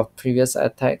cause of previous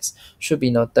attacks should be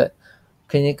noted.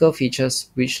 Clinical features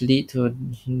which need to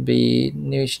be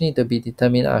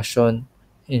determined are shown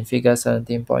in Figure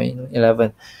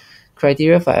 17.11.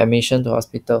 Criteria for admission to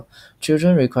hospital.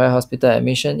 Children require hospital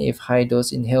admission if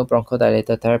high-dose inhaled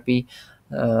bronchodilator therapy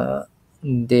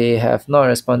they have not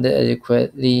responded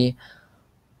adequately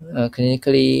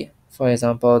clinically. For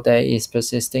example, there is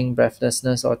persisting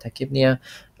breathlessness or tachypnea,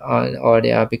 or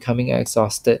they are becoming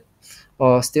exhausted,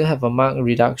 or still have a marked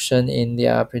reduction in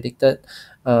their predicted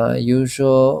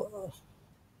usual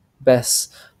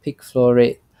best peak flow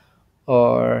rate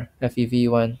or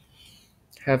FEV1,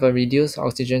 have a reduced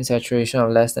oxygen saturation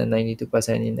of less than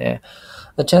 92% in air.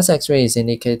 A chest X-ray is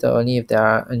indicated only if there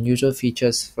are unusual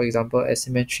features, for example,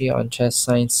 asymmetry on chest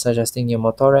signs suggesting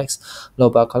pneumothorax,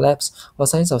 lobar collapse, or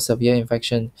signs of severe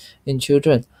infection. In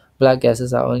children, blood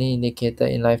gases are only indicated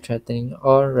in life-threatening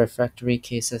or refractory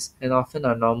cases and often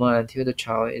are normal until the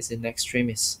child is in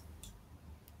extremis.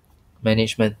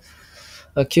 Management.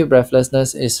 Acute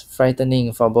breathlessness is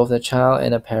frightening for both the child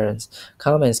and the parents.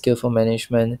 Calm and skillful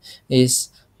management is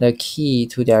the key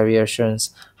to their reassurance.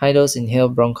 High-dose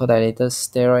inhaled bronchodilators,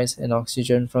 steroids, and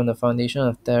oxygen form the foundation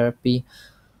of therapy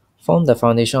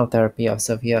of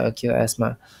severe acute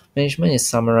asthma. Management is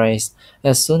summarized.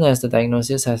 As soon as the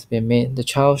diagnosis has been made, the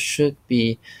child should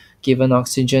be given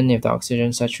oxygen if the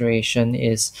oxygen saturation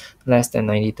is less than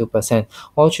 92%.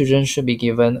 All children should be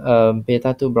given a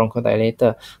beta-2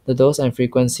 bronchodilator, the dose and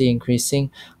frequency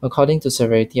increasing according to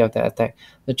severity of the attack,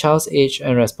 the child's age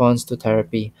and response to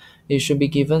therapy. It should be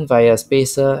given via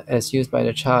spacer as used by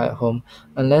the child at home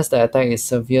unless the attack is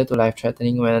severe to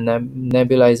life-threatening when a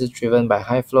nebulizer driven by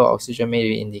high-flow oxygen may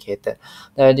be indicated.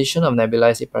 The addition of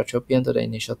nebulized ipratropium to the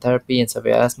initial therapy in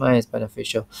severe asthma is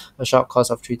beneficial. A short course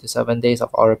of 3 to 7 days of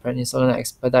oral prednisolone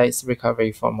expedites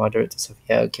recovery from moderate to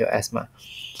severe acute asthma.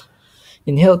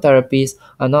 Inhaled therapies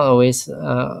are not always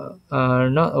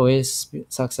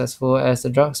successful as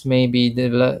the drugs may be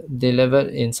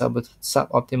delivered in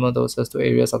suboptimal doses to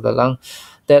areas of the lung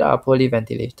that are poorly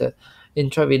ventilated.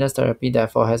 Intravenous therapy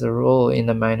therefore has a role in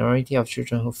the minority of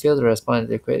children who fail to respond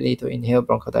adequately to inhaled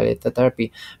bronchodilator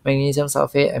therapy. Magnesium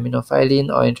sulfate, aminophylline,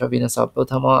 or intravenous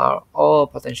salbutamol are all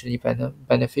potentially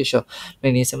beneficial.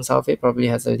 Magnesium sulfate probably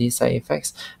has the least side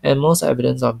effects and most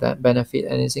evidence of that benefit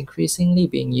and is increasingly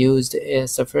being used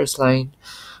as the first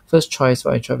choice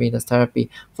for intravenous therapy.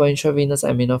 For intravenous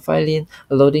aminophylline,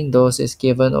 a loading dose is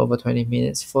given over 20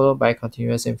 minutes, followed by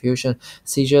continuous infusion.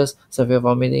 Seizures, severe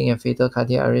vomiting, and fatal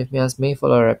cardiac arrhythmias may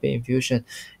follow rapid infusion.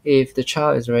 If the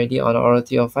child is already on oral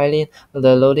theophylline,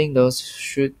 the loading dose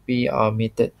should be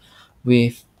omitted.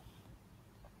 With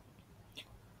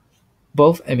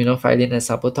both aminophylline and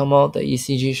salbutamol, the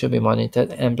ECG should be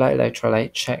monitored and blood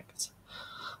electrolyte checked.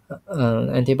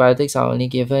 Antibiotics are only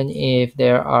given if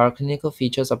there are clinical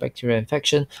features of bacterial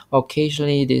infection.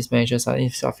 Occasionally, these measures are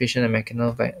insufficient and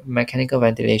mechanical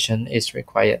ventilation is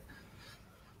required.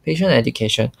 Patient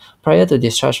education. Prior to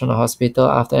discharge from the hospital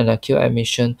after an acute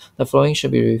admission, the following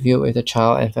should be reviewed with the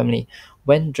child and family.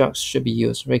 When drugs should be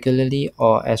used, regularly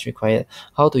or as required.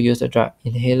 How to use the drug,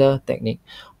 inhaler technique.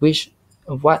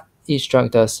 What each drug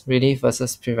does, relief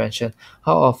versus prevention.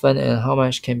 How often and how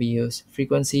much can be used,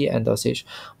 frequency and dosage.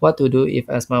 What to do if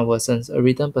asthma worsens. A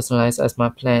written personalized asthma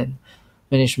plan,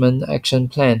 management action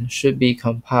plan should be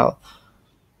compiled.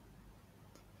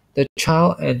 The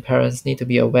child and parents need to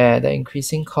be aware that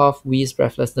increasing cough, wheeze,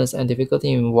 breathlessness, and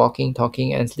difficulty in walking,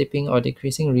 talking, and sleeping or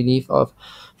decreasing relief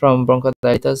from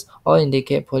bronchodilators all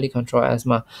indicate poorly controlled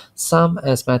asthma. Some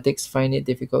asthmatics find it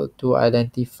difficult to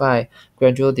identify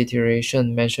gradual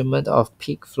deterioration. Measurement of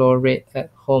peak flow rate at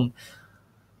home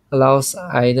allows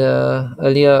either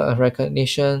earlier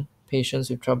recognition. Patients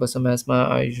with troublesome asthma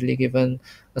are usually given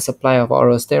a supply of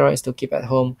oral steroids to keep at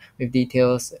home with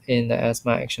details in the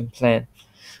asthma action plan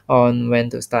on when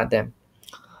to start them.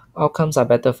 Outcomes are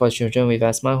better for children with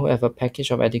asthma who have a package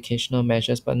of educational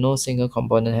measures, but no single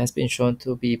component has been shown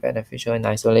to be beneficial in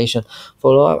isolation.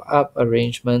 Follow-up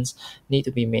arrangements need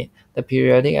to be made. The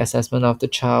periodic assessment of the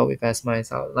child with asthma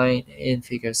is outlined in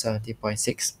Figure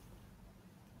 17.6.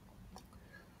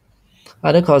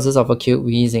 Other causes of acute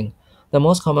wheezing. The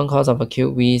most common cause of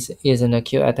acute wheeze is an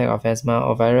acute attack of asthma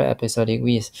or viral episodic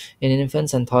wheeze. In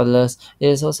infants and toddlers, it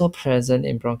is also present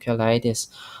in bronchiolitis.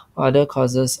 Other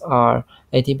causes are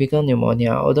atypical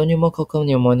pneumonia. Although pneumococcal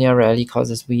pneumonia rarely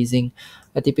causes wheezing,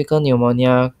 atypical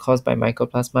pneumonia caused by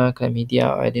mycoplasma,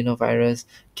 chlamydia, or adenovirus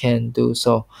can do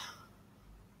so.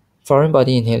 Foreign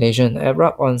body inhalation.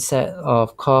 Abrupt onset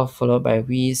of cough followed by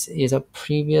wheeze is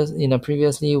in a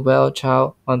previously well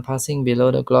child. On passing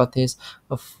below the glottis,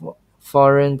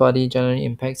 foreign body generally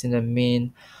impacts in the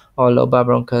main or lobar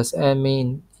bronchus and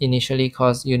may initially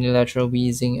cause unilateral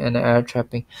wheezing and air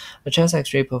trapping. A chest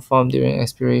X-ray performed during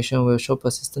expiration will show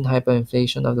persistent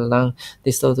hyperinflation of the lung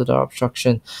distal to the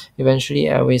obstruction. Eventually,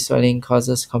 airway swelling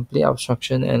causes complete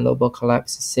obstruction and lobar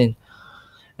collapse is seen.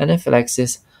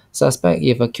 Anaphylaxis. Suspect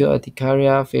if acute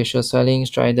urticaria, facial swelling,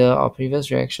 stridor, or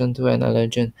previous reaction to an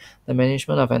allergen. The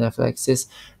management of anaphylaxis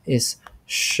is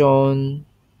shown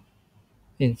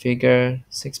in Figure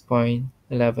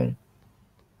 6.11.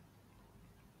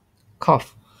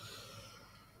 Cough.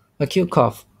 Acute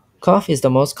cough. Cough is the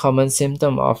most common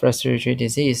symptom of respiratory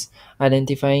disease.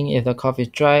 Identifying if the cough is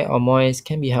dry or moist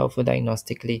can be helpful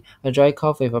diagnostically. A dry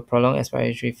cough with a prolonged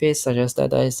expiratory phase suggests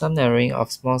that there is some narrowing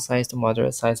of small size to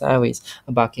moderate size airways.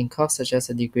 A barking cough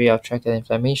suggests a degree of tracheal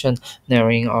inflammation,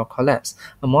 narrowing, or collapse.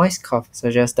 A moist cough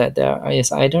suggests that there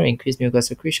is either increased mucus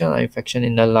secretion or infection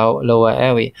in the lower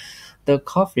airway. The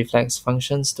cough reflex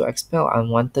functions to expel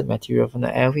unwanted material from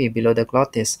the airway below the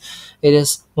glottis. It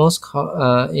is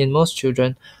in most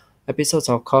children, episodes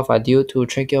of cough are due to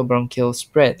tracheobronchial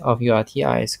spread of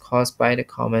URTIs caused by the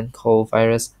common cold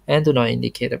virus and do not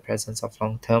indicate the presence of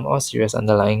long-term or serious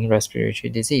underlying respiratory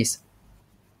disease.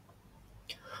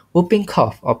 Whooping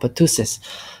cough or pertussis.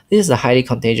 This is a highly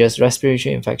contagious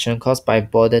respiratory infection caused by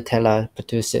Bordetella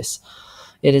pertussis.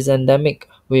 It is endemic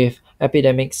with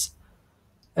epidemics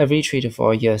every 3 to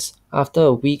 4 years. After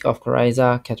a week of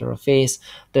coryza catarrhal phase,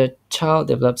 the child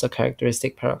develops a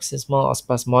characteristic paroxysmal or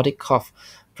spasmodic cough,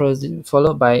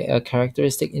 followed by a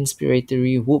characteristic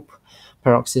inspiratory whoop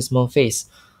paroxysmal phase.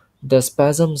 The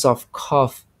spasms of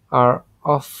cough are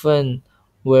often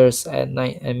worse at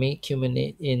night and may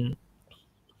culminate in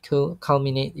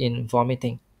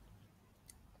vomiting.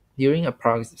 During a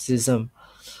paroxysm,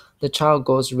 the child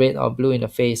goes red or blue in the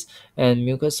face, and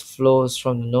mucus flows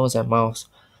from the nose and mouth.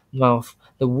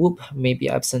 The whoop may be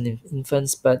absent in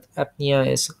infants, but apnea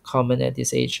is common at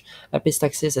this age.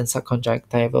 Epistaxis and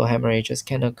subconjunctival hemorrhages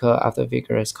can occur after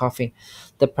vigorous coughing.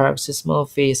 The paroxysmal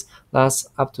phase lasts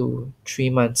up to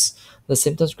 3 months. The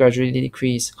symptoms gradually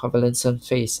decrease, convalescent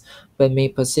phase, but may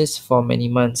persist for many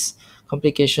months.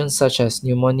 Complications such as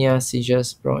pneumonia,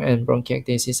 seizures, and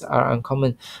bronchiectasis are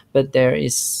uncommon, but there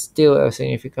is still a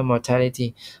significant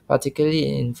mortality, particularly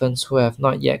in infants who have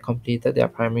not yet completed their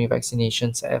primary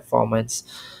vaccinations at 4 months.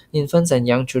 Infants and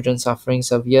young children suffering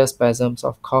severe spasms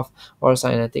of cough or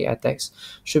cyanotic attacks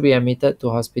should be admitted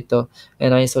to hospital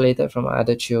and isolated from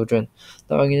other children.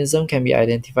 The organism can be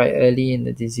identified early in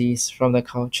the disease from the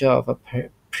culture of a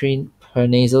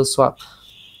prenasal swab.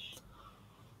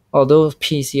 Although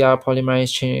PCR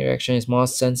polymerase chain reaction is more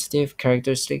sensitive,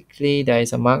 characteristically there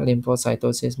is a marked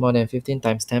lymphocytosis more than 15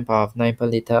 times 10 power of 9 per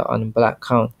liter on blood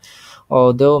count.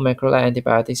 Although macrolide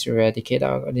antibiotics eradicate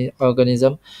the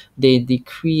organism, they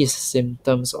decrease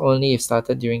symptoms only if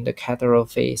started during the catarrhal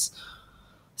phase.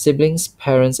 Siblings,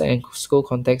 parents, and school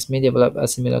contacts may develop a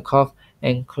similar cough,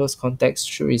 and close contacts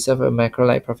should receive a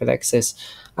macrolide prophylaxis.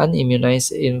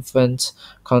 Unimmunized infant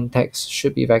contacts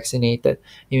should be vaccinated.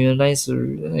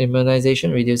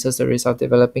 Immunization reduces the risk of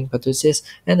developing pertussis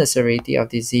and the severity of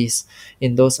disease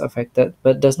in those affected,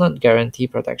 but does not guarantee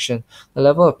protection. The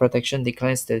level of protection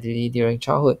declines steadily during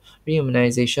childhood.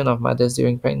 Reimmunization of mothers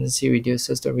during pregnancy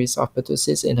reduces the risk of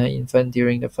pertussis in her infant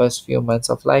during the first few months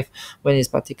of life, when it is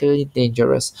particularly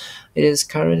dangerous. It is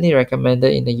currently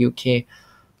recommended in the UK.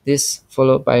 This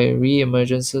followed by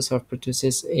re-emergences of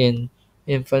pertussis in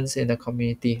infants in the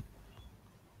community.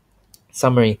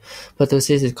 Summary: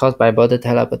 pertussis is caused by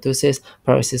Bordetella pertussis,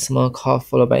 paroxysmal cough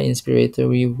followed by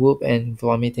inspiratory whoop and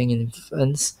vomiting in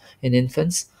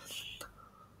infants.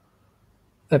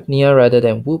 Apnea rather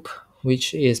than whoop,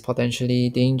 which is potentially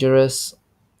dangerous.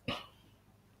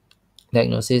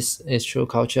 Diagnosis is through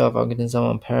culture of organism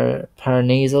on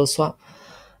paranasal swab.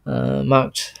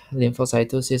 Marked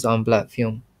lymphocytosis on blood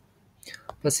film.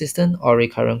 Persistent or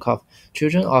recurrent cough.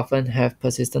 Children often have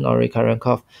persistent or recurrent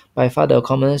cough. By far the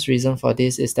commonest reason for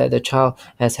this is that the child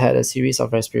has had a series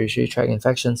of respiratory tract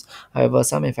infections. However,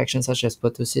 some infections such as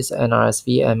pertussis,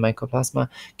 NRSV, and mycoplasma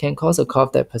can cause a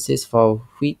cough that persists for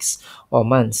weeks or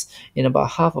months. In about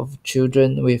half of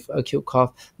children with acute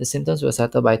cough, the symptoms will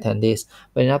settle by 10 days,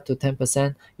 but in up to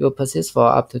 10%, it will persist for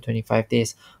up to 25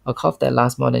 days. A cough that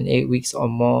lasts more than 8 weeks or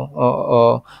more,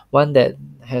 or one that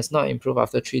has not improved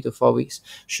after 3 to 4 weeks,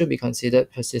 should be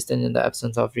considered persistent in the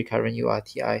absence of recurrent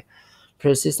URTI.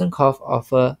 Persistent cough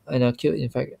after an acute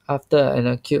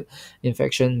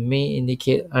infection may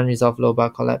indicate unresolved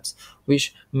lobar collapse,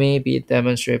 which may be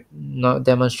not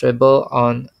demonstrable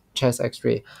on chest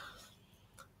X-ray.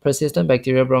 Persistent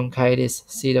bacterial bronchitis,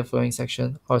 see the following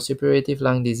section, or suppurative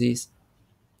lung disease.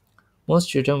 Most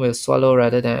children will swallow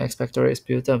rather than expectorate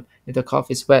sputum if the cough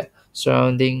is wet,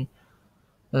 sounding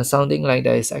like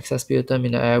there is excess sputum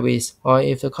in the airways, or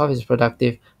if the cough is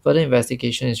productive, further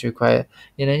investigation is required.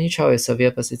 In any child with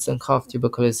severe persistent cough,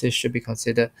 tuberculosis should be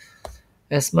considered.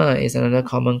 Asthma is another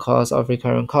common cause of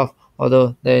recurrent cough,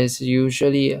 although there is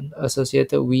usually an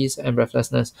associated wheeze and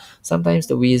breathlessness. Sometimes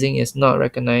the wheezing is not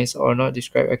recognized or not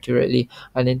described accurately.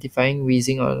 Identifying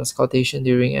wheezing or auscultation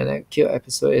during an acute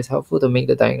episode is helpful to make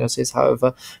the diagnosis.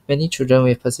 However, many children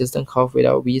with persistent cough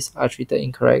without wheeze are treated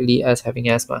incorrectly as having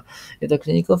asthma. If the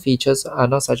clinical features are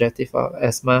not suggestive of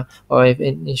asthma, or if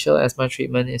initial asthma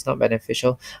treatment is not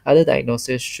beneficial, other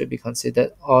diagnoses should be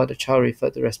considered or the child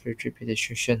referred to respiratory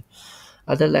pediatrician.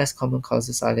 Other less common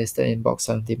causes are listed in box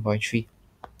 17.3.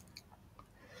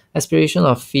 Aspiration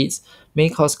of feeds may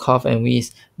cause cough and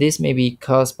wheeze. This may be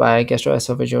caused by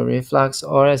gastroesophageal reflux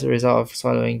or as a result of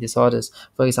swallowing disorders.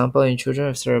 For example, in children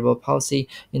with cerebral palsy,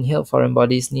 inhaled foreign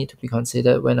bodies need to be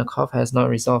considered when a cough has not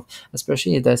resolved,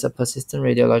 especially if there is a persistent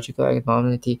radiological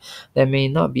abnormality. There may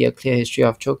not be a clear history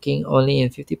of choking. Only in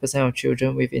 50% of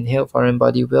children with inhaled foreign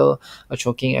body will a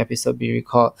choking episode be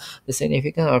recalled. The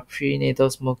significance of prenatal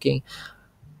smoking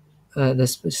the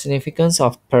significance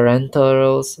of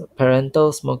parental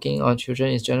smoking on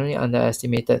children is generally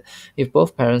underestimated. If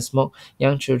both parents smoke,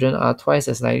 young children are twice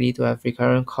as likely to have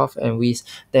recurrent cough and wheeze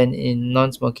than in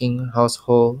non-smoking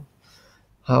household.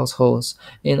 households.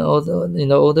 In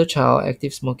the older child,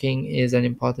 active smoking is an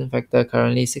important factor.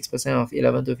 Currently, 6% of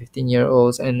 11 to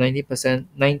 15-year-olds and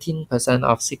 19%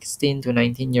 of 16 to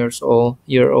 19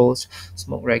 year olds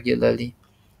smoke regularly.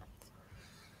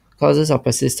 Causes of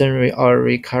persistent or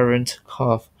recurrent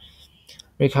cough.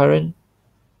 Recurrent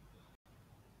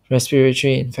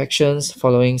respiratory infections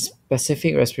following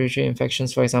specific respiratory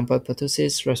infections, for example,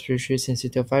 pertussis, respiratory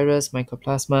syncytial virus,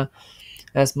 mycoplasma,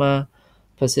 asthma,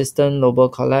 persistent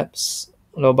lobar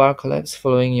collapse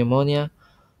following pneumonia,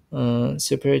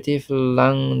 suppurative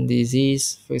lung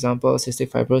disease, for example, cystic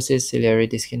fibrosis, ciliary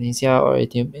dyskinesia, or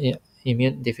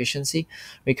immune deficiency,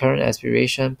 recurrent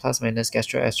aspiration, plus minus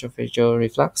gastroesophageal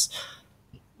reflux,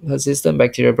 persistent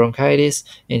bacterial bronchitis,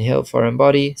 inhaled foreign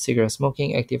body, cigarette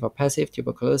smoking, active or passive,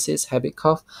 tuberculosis, habit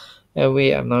cough,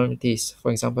 airway abnormalities,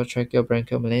 for example,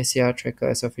 tracheobronchial malacia,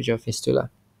 tracheoesophageal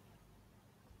fistula.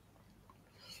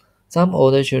 Some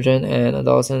older children and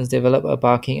adolescents develop a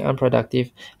barking,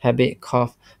 unproductive habit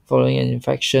cough following an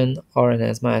infection or an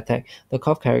asthma attack. The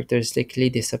cough characteristically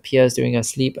disappears during a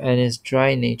sleep and is dry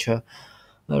in nature.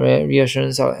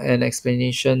 Reassurance and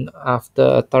explanation after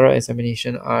a thorough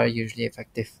examination are usually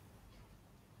effective.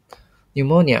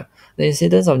 Pneumonia. The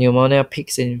incidence of pneumonia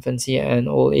peaks in infancy and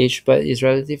old age but is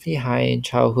relatively high in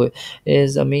childhood. It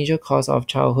is a major cause of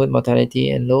childhood mortality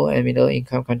in low and middle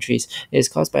income countries. It is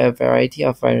caused by a variety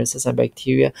of viruses and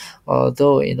bacteria,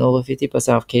 although in over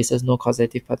 50% of cases no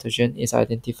causative pathogen is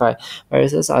identified.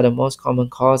 Viruses are the most common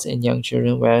cause in young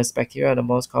children, whereas bacteria are the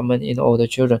most common in older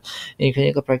children. In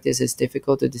clinical practice, it is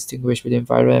difficult to distinguish between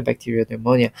viral and bacterial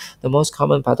pneumonia. The most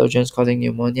common pathogens causing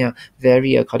pneumonia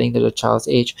vary according to the child's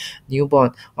age.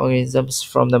 Newborn organisms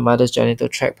from the mother's genital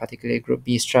tract, particularly group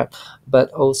B strep,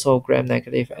 but also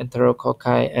gram-negative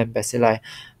enterococci and bacilli.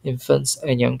 Infants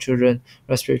and young children,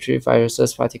 respiratory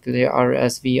viruses, particularly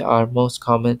RSV, are most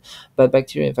common, but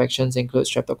bacterial infections include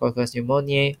Streptococcus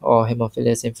pneumoniae or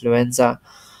Haemophilus influenza.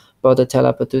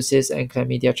 Bordetella pertussis and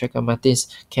Chlamydia trachomatis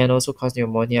can also cause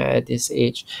pneumonia at this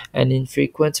age. An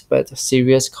infrequent but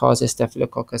serious cause is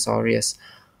Staphylococcus aureus.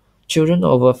 Children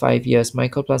over 5 years,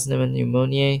 Mycoplasma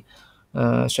pneumoniae,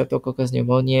 Streptococcus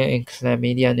pneumoniae, and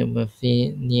Chlamydia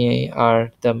pneumoniae are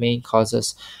the main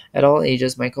causes. At all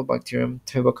ages, Mycobacterium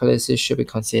tuberculosis should be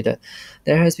considered.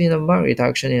 There has been a marked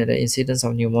reduction in the incidence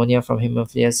of pneumonia from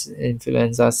Haemophilus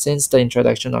influenza since the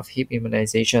introduction of hip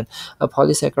immunization. A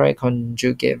polysaccharide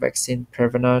conjugate vaccine,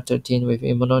 Prevnar 13, with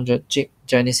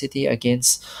immunogenicity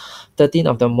against 13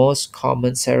 of the most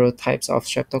common serotypes of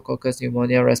Streptococcus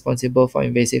pneumonia responsible for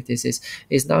invasive disease,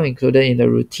 is now included in the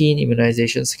routine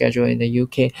immunization schedule in the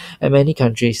UK and many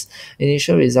countries.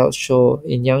 Initial results show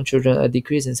in young children a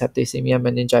decrease in septicemia,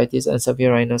 meningitis, and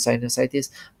severe rhinosinusitis,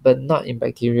 but not in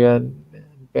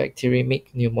bacteremic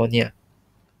pneumonia.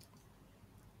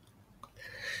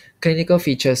 Clinical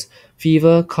features: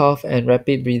 fever, cough, and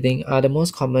rapid breathing are the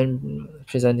most common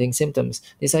presenting symptoms.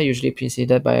 These are usually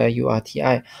preceded by a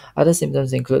URTI. Other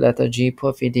symptoms include lethargy,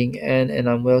 poor feeding, and an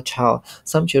unwell child.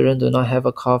 Some children do not have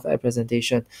a cough at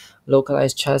presentation.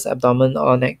 Localized chest, abdomen,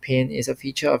 or neck pain is a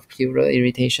feature of pleural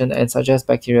irritation and suggests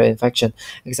bacterial infection.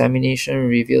 Examination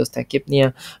reveals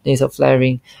tachypnea, nasal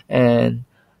flaring, and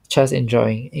chest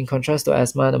enjoying. In contrast to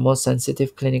asthma, the most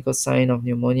sensitive clinical sign of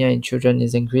pneumonia in children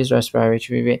is increased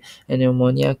respiratory rate, and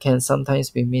pneumonia can sometimes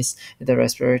be missed if the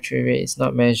respiratory rate is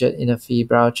not measured in a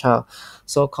febrile child,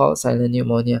 so-called silent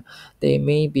pneumonia. They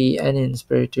may be an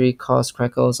inspiratory cause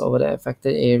crackles over the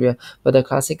affected area, but the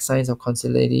classic signs of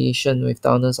consolidation with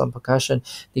dullness on percussion,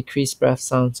 decreased breath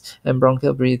sounds, and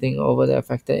bronchial breathing over the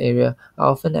affected area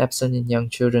are often absent in young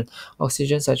children.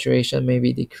 Oxygen saturation may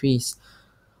be decreased.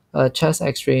 A chest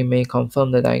X-ray may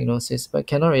confirm the diagnosis, but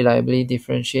cannot reliably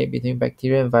differentiate between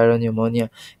bacterial and viral pneumonia.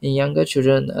 In younger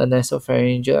children, a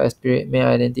nasopharyngeal aspirate may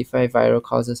identify viral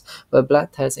causes, but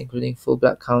blood tests, including full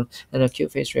blood count and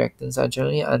acute phase reactants, are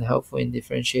generally unhelpful in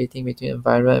differentiating between a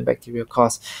viral and bacterial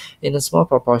cause. In a small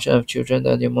proportion of children,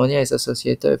 the pneumonia is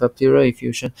associated with a pleural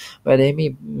effusion, where there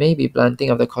may be blunting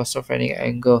of the claustrophrenic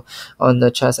angle on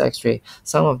the chest X-ray.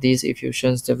 Some of these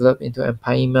effusions develop into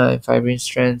empyema, and fibrin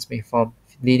strands may form,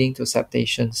 leading to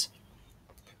septations.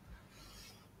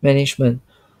 Management.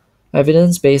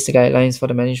 Evidence-based guidelines for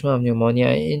the management of pneumonia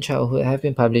in childhood have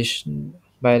been published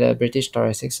by the British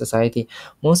Thoracic Society.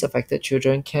 Most affected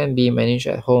children can be managed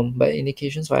at home, but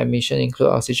indications for admission include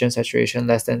oxygen saturation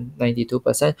less than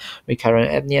 92%,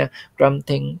 recurrent apnea,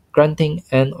 grunting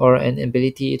and/or an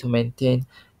inability to maintain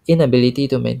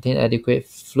adequate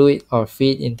fluid or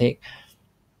feed intake.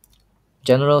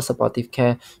 General supportive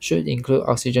care should include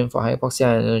oxygen for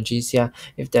hypoxia and analgesia.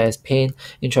 If there is pain,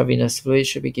 intravenous fluid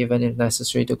should be given if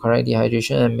necessary to correct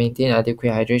dehydration and maintain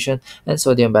adequate hydration and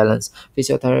sodium balance.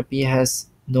 Physiotherapy has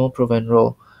no proven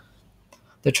role.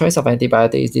 The choice of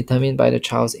antibiotic is determined by the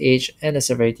child's age and the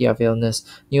severity of illness.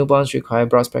 Newborns require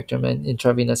broad spectrum and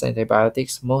intravenous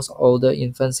antibiotics. Most older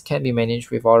infants can be managed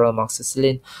with oral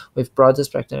amoxicillin, with broader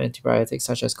spectrum antibiotics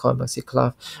such as commute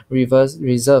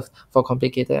reserved for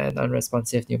complicated and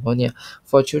unresponsive pneumonia.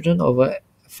 For children over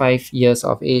 5 years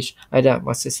of age, either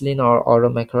amoxicillin or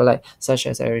oral macrolide, such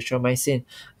as erythromycin,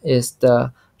 is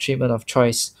the treatment of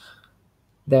choice.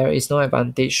 There is no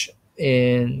advantage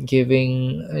in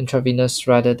giving intravenous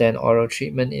rather than oral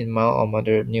treatment in mild or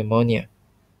moderate pneumonia.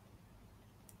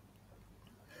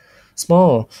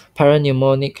 Small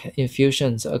parapneumonic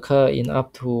infusions occur in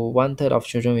up to one-third of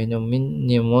children with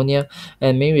pneumonia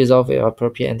and may resolve with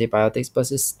appropriate antibiotics,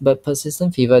 but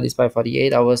persistent fever despite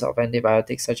 48 hours of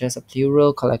antibiotics, such as a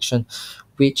pleural collection,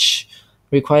 which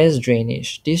requires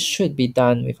drainage. This should be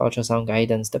done with ultrasound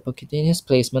guidance. The percutaneous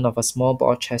placement of a small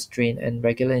bore chest drain and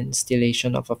regular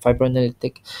instillation of a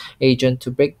fibrinolytic agent to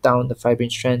break down the fibrin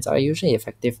strands are usually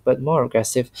effective, but more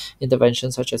aggressive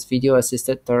interventions such as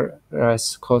video-assisted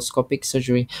thoracoscopic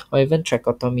surgery or even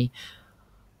tracheotomy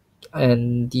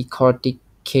and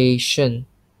decortication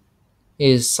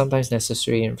is sometimes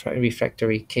necessary in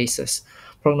refractory cases.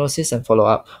 Prognosis and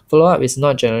follow-up. Follow-up is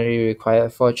not generally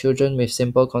required for children with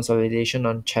simple consolidation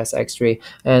on chest X-ray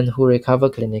and who recover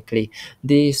clinically.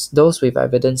 Those with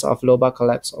evidence of lobar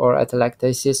collapse or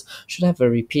atelectasis should have a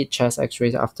repeat chest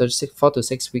X-ray after 4 to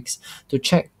 6 weeks to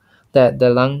check that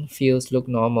the lung fields look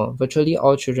normal. Virtually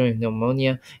all children with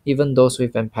pneumonia, even those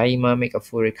with empyema, make a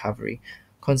full recovery.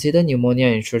 Consider pneumonia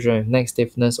in children with neck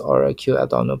stiffness or acute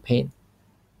abdominal pain.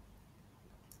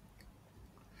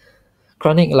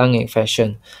 Chronic lung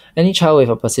infection. Any child with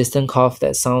a persistent cough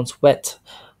that sounds wet,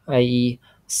 i.e.,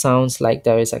 sounds like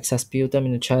there is excess sputum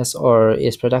in the chest or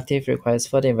is productive, requires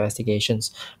further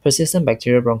investigations. Persistent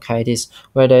bacterial bronchitis,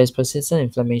 where there is persistent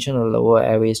inflammation of the lower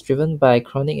airways driven by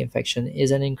chronic infection, is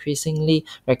increasingly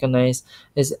recognized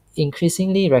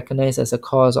as a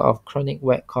cause of chronic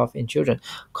wet cough in children.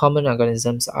 Common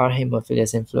organisms are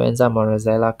Haemophilus influenza,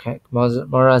 Morazella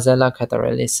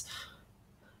catarrhalis,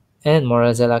 and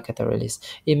Morazella catarrhalis.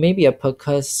 It may be a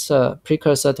precursor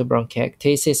to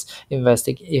bronchiectasis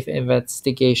if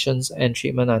investigations and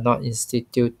treatment are not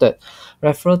instituted.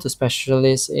 Referral to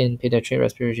specialists in pediatric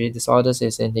respiratory disorders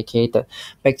is indicated.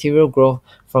 Bacterial growth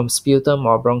from sputum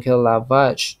or bronchial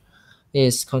lavage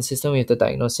is consistent with the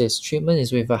diagnosis. Treatment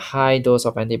is with a high dose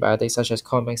of antibiotics such as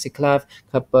cormexiclav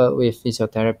coupled with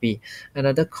physiotherapy.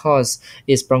 Another cause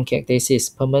is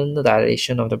bronchiectasis, permanent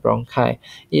dilation of the bronchi.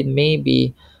 It may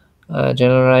be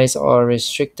generalized or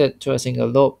restricted to a single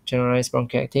lobe. Generalized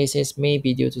bronchiectasis may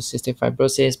be due to cystic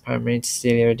fibrosis, primary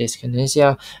ciliary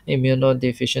dyskinesia,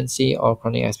 immunodeficiency, or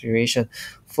chronic aspiration.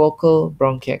 Focal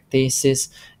bronchiectasis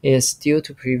is due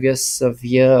to previous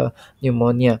severe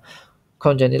pneumonia,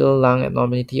 congenital lung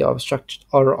abnormality, or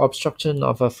obstruction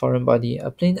of a foreign body. A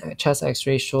plain chest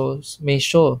X-ray may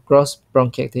show gross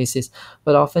bronchiectasis,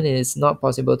 but often it is not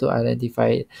possible to identify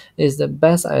it. It is the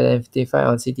best identified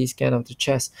on CT scan of the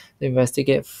chest to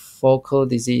investigate focal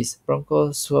disease.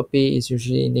 Bronchoscopy is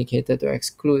usually indicated to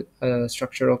exclude a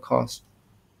structural cause.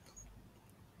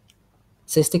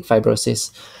 Cystic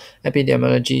fibrosis,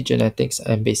 epidemiology, genetics,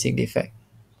 and basic defect.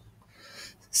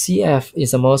 CF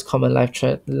is the most common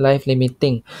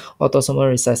life-limiting autosomal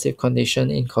recessive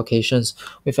condition in Caucasians,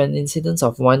 with an incidence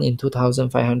of 1 in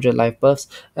 2,500 live births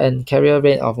and carrier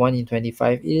rate of 1 in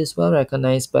 25. It is well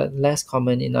recognized but less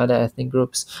common in other ethnic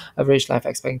groups. Average life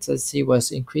expectancy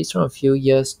was increased from a few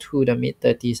years to the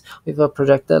mid-30s, with a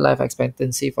projected life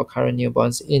expectancy for current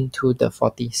newborns into the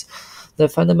 40s. The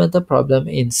fundamental problem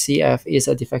in CF is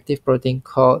a defective protein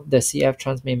called the CF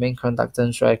transmembrane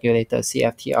conductance regulator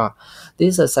 (CFTR).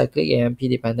 This is a cyclic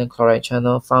AMP-dependent chloride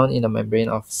channel found in the membrane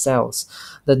of cells.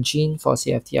 The gene for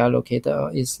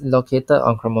CFTR is located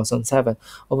on chromosome 7.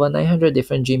 Over 900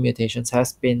 different gene mutations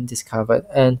have been discovered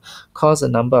and cause a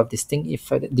number of distinct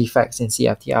defects in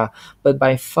CFTR, but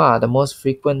by far the most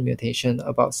frequent mutation,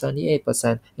 about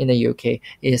 78% in the UK,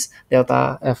 is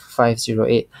delta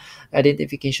F508.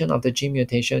 Identification of the gene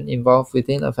mutation involved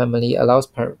within a family allows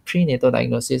prenatal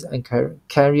diagnosis and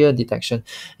carrier detection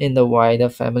in the wider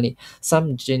family.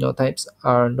 Some genotypes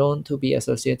are known to be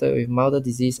associated with milder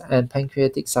disease and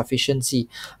pancreatic sufficiency.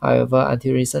 However,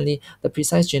 until recently, the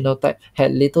precise genotype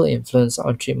had little influence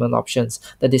on treatment options.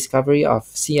 The discovery of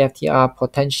CFTR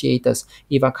potentiators,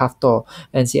 ivacaftor,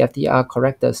 and CFTR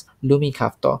correctors,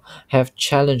 lumicaftor, have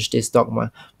challenged this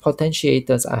dogma.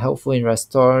 potentiators are helpful in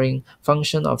restoring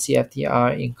function of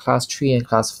CFTR in class 3 and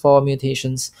class 4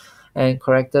 mutations, and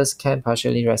correctors can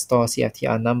partially restore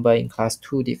CFTR number in class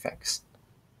 2 defects.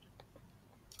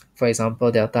 For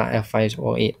example, delta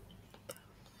F508.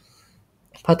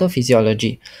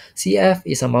 Pathophysiology. CF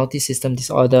is a multi-system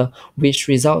disorder which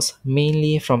results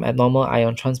mainly from abnormal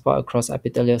ion transport across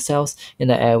epithelial cells in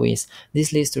the airways.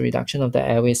 This leads to reduction of the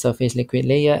airway surface liquid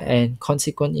layer and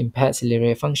consequent impaired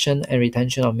ciliary function and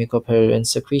retention of mucopurulent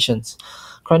secretions.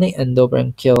 Chronic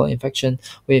endobronchial infection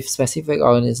with specific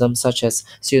organisms such as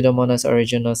Pseudomonas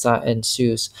aeruginosa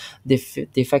ensues.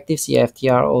 Defective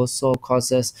CFTR also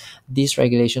causes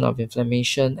dysregulation of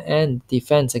inflammation and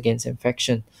defense against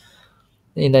infection.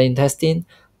 In the intestine,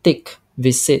 thick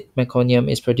viscid meconium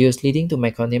is produced, leading to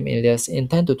meconium ileus in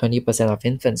 10 to 20% of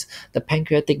infants. The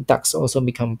pancreatic ducts also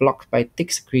become blocked by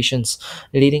thick secretions,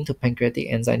 leading to pancreatic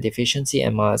enzyme deficiency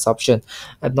and malabsorption.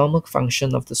 Abnormal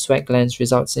function of the sweat glands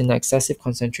results in excessive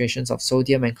concentrations of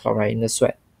sodium and chloride in the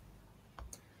sweat.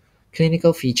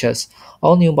 Clinical features.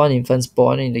 All newborn infants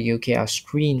born in the UK are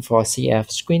screened for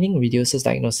CF. Screening reduces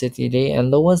diagnosis delay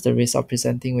and lowers the risk of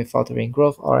presenting with faltering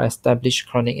growth or established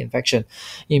chronic infection.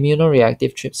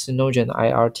 Immunoreactive trypsinogen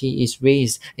 (IRT) is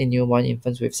raised in newborn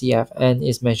infants with CF and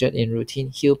is measured in routine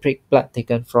heel prick blood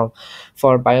taken for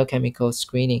biochemical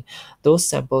screening. Those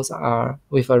samples are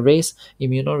with a raised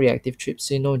immunoreactive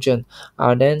trypsinogen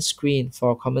are then screened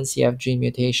for common CF gene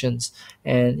mutations,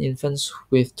 and infants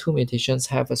with two mutations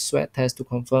have a sweat test to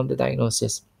confirm the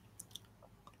diagnosis.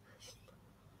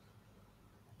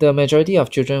 The majority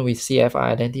of children with CF are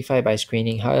identified by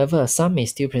screening. However, some may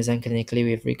still present clinically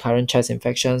with recurrent chest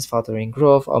infections, faltering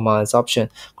growth, or malabsorption.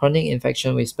 Chronic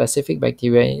infection with specific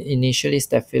bacteria, initially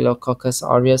Staphylococcus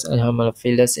aureus and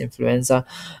Haemophilus influenza,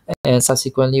 and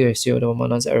subsequently with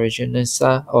Pseudomonas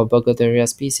aeruginosa or Burkholderia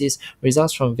species,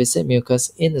 results from viscid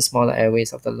mucus in the smaller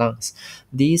airways of the lungs.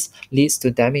 This leads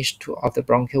to damage of the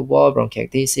bronchial wall,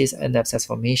 bronchiectasis, and abscess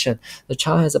formation. The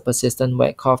child has a persistent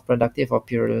wet cough productive of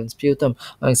purulent sputum.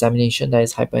 On examination, there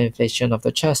is hyperinflation of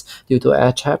the chest due to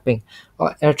air trapping,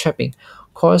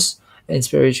 coarse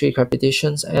inspiratory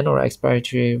crepitations, and or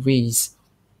expiratory wheeze.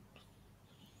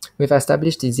 With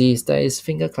established disease, there is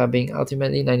finger clubbing.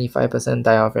 Ultimately, 95%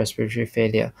 die of respiratory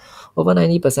failure. Over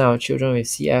 90% of children with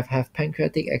CF have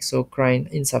pancreatic exocrine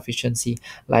insufficiency,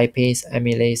 lipase,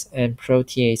 amylase, and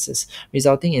proteases,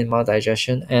 resulting in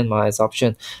maldigestion and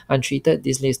malabsorption. Untreated,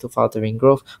 this leads to faltering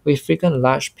growth with frequent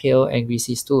large, pale, and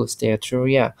greasy stools,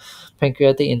 steatorrhea.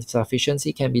 Pancreatic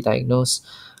insufficiency can be diagnosed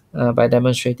by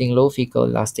demonstrating low fecal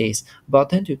elastase. About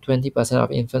 10 to 20%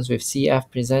 of infants with CF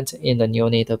present in the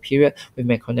neonatal period with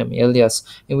meconium ileus,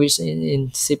 in which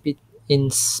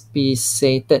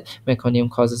inspissated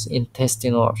meconium causes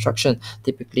intestinal obstruction.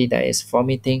 Typically, there is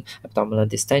vomiting, abdominal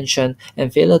distension,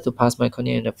 and failure to pass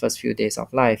meconium in the first few days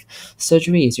of life.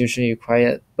 Surgery is usually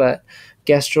required, but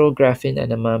gastrographin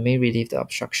enema may relieve the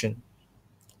obstruction.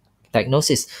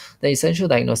 Diagnosis. The essential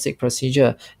diagnostic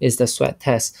procedure is the sweat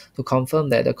test to confirm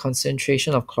that the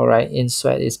concentration of chloride in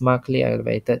sweat is markedly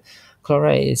elevated.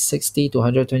 Chloride is 60 to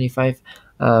 125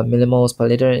 millimoles per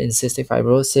liter in cystic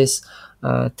fibrosis,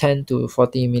 10 to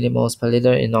 40 millimoles per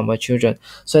liter in normal children.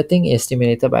 Sweating is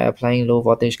stimulated by applying low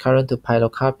voltage current to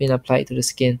pilocarpine applied to the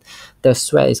skin. The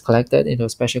sweat is collected into a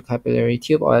special capillary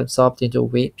tube or absorbed into a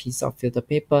weight piece of filter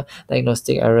paper.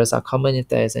 Diagnostic errors are common if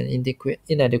there is an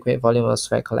inadequate volume of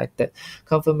sweat collected.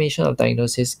 Confirmation of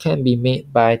diagnosis can be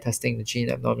made by testing the gene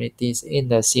abnormalities in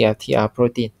the CFTR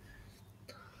protein.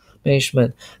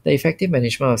 Management. The effective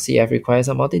management of CF requires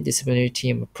a multidisciplinary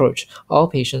team approach. All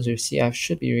patients with CF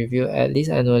should be reviewed at least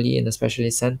annually in a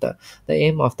specialist center. The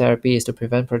aim of therapy is to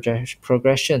prevent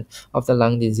progression of the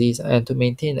lung disease and to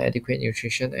maintain adequate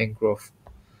nutrition and growth.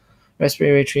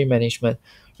 Respiratory management.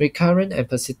 Recurrent and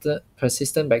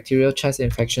persistent bacterial chest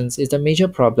infections is the major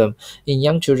problem. In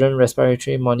young children,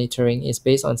 respiratory monitoring is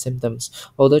based on symptoms.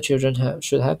 Older children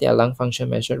should have their lung function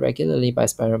measured regularly by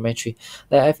spirometry.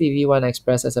 The FEV1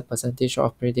 expressed as a percentage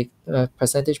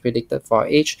predicted for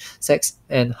age, sex,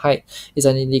 and height is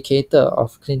an indicator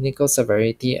of clinical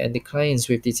severity and declines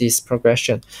with disease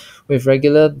progression. With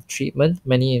regular treatment,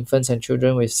 many infants and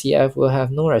children with CF will have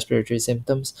no respiratory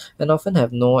symptoms and often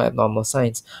have no abnormal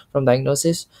signs. From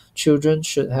diagnosis, children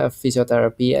should have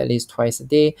physiotherapy at least twice a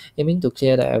day, aiming to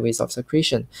clear the airways of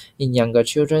secretion. In younger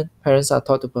children, parents are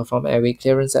taught to perform airway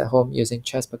clearance at home using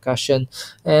chest percussion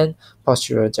and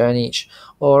postural drainage.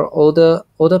 Or older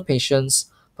patients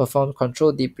perform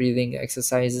controlled deep breathing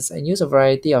exercises and use a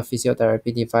variety of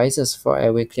physiotherapy devices for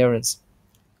airway clearance.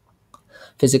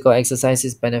 Physical exercise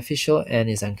is beneficial and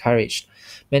is encouraged.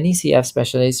 Many CF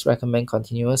specialists recommend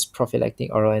continuous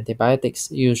prophylactic oral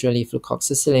antibiotics, usually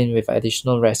flucloxacillin with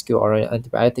additional rescue oral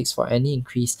antibiotics for any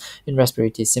increase in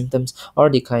respiratory symptoms or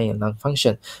decline in lung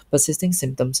function. Persisting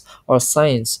symptoms or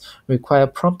signs require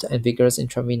prompt and vigorous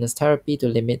intravenous therapy to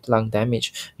limit lung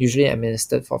damage, usually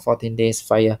administered for 14 days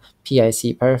via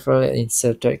PIC, peripheral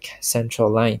inserted central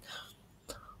line.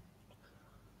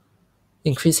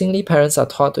 Increasingly, parents are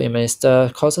taught to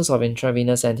administer courses of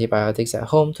intravenous antibiotics at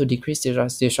home to decrease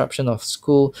disruption of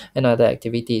school and other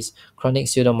activities. Chronic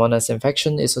Pseudomonas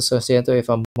infection is associated with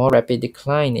a more rapid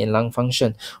decline in lung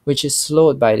function, which is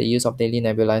slowed by the use of daily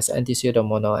nebulized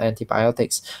anti-pseudomonal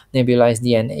antibiotics. Nebulized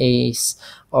DNAs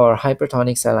or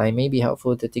hypertonic saline may be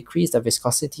helpful to decrease the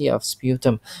viscosity of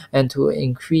sputum and to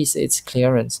increase its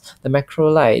clearance. The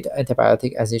macrolide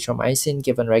antibiotic azithromycin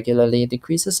given regularly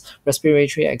decreases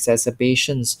respiratory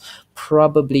exacerbations,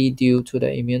 probably due to the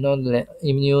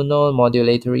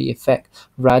immunomodulatory effect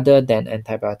rather than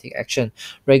antibiotic action.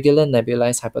 Regular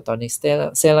nebulized hypertonic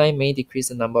saline may decrease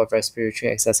the number of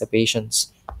respiratory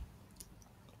exacerbations.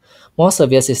 More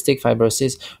severe cystic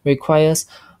fibrosis requires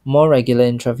more regular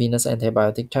intravenous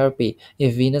antibiotic therapy.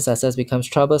 If venous access becomes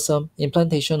troublesome,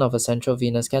 implantation of a central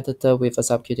venous catheter with a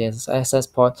subcutaneous access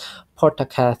port,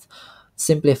 portacath,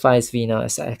 simplifies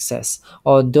venous access,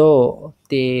 although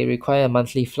they require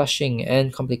monthly flushing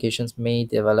and complications may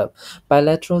develop.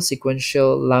 Bilateral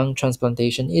sequential lung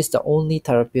transplantation is the only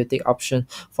therapeutic option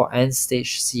for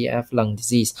end-stage CF lung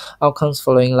disease. Outcomes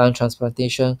following lung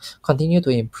transplantation continue to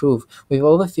improve, with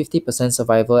over 50%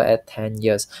 survival at 10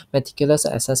 years. Meticulous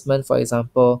assessment, for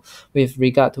example, with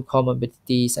regard to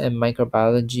comorbidities and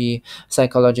microbiology,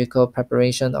 psychological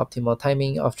preparation, optimal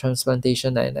timing of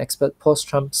transplantation, and expert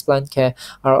post-transplant care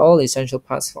are all essential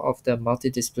parts of the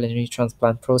multidisciplinary transplant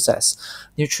process.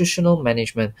 Nutritional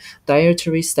management.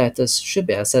 Dietary status should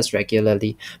be assessed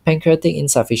regularly. Pancreatic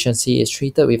insufficiency is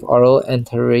treated with oral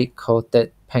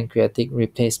enteric-coated pancreatic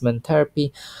replacement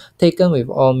therapy taken with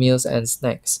all meals and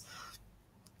snacks.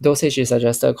 Dosage is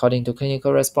adjusted according to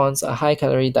clinical response. A high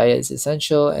calorie diet is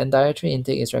essential, and dietary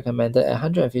intake is recommended at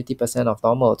 150% of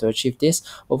normal. To achieve this,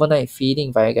 overnight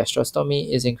feeding via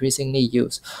gastrostomy is increasingly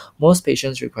used. Most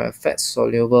patients require fat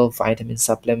soluble vitamin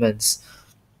supplements.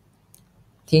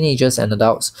 Teenagers and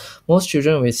adults. Most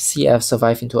children with CF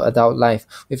survive into adult life.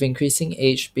 With increasing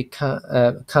age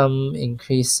come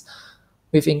increased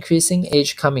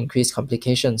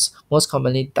complications, most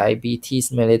commonly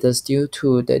diabetes mellitus due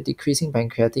to the decreasing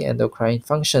pancreatic endocrine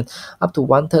function. Up to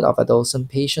one-third of adolescent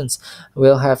patients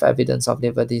will have evidence of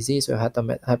liver disease with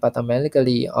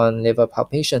hepatomegaly on liver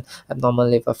palpation, abnormal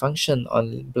liver function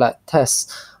on blood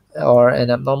tests, or an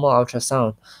abnormal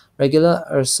ultrasound. Regular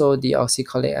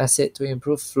ursodeoxycholic acid to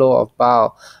improve flow of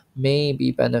bile may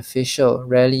be beneficial.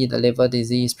 Rarely, the liver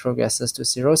disease progresses to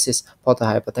cirrhosis, portal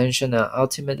hypertension, and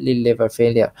ultimately liver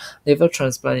failure. Liver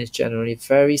transplant is generally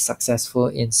very successful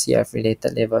in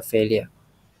CF-related liver failure.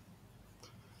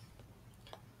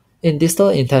 In distal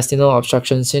intestinal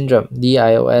obstruction syndrome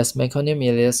 (DIOS), meconium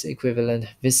equivalent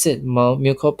viscid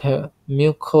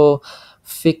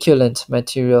mucoficulent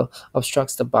material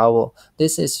obstructs the bowel.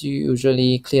 This is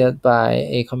usually cleared by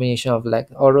a combination of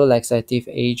oral laxative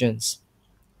agents.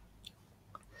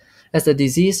 As the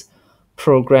disease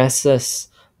progresses,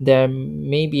 there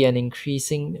may be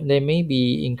increasing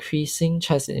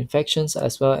chest infections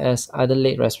as well as other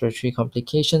late respiratory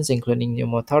complications, including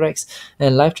pneumothorax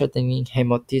and life-threatening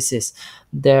hemoptysis.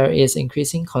 There is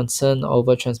increasing concern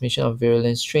over transmission of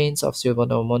virulent strains of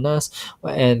Pseudomonas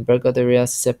and Burkholderia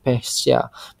cepacia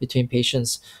between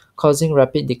patients, causing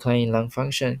rapid decline in lung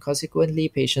function. Consequently,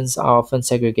 patients are often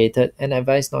segregated and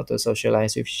advised not to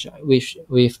socialize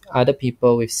with other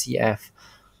people with CF.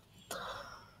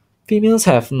 Females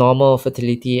have normal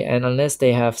fertility and, unless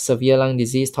they have severe lung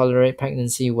disease, tolerate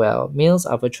pregnancy well. Males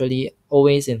are virtually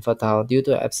always infertile due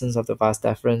to the absence of the vas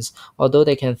deferens, although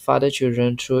they can father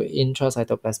children through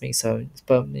intracytoplasmic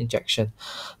sperm injection.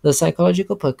 The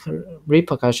psychological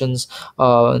repercussions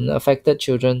on affected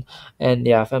children and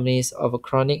their families of a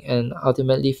chronic and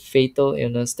ultimately fatal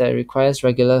illness that requires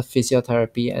regular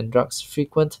physiotherapy and drugs,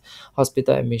 frequent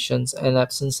hospital admissions, and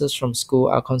absences from school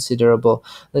are considerable.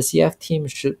 The CF team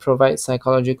should provide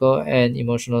psychological and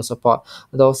emotional support.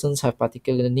 Adolescents have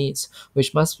particular needs,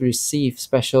 which must receive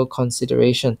special consideration.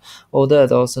 Older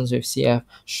adolescents with CF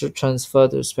should transfer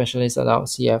to specialist adult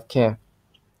CF care.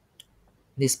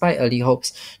 Despite early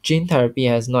hopes, gene therapy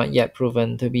has not yet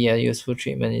proven to be a useful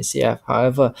treatment in CF.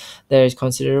 However, there is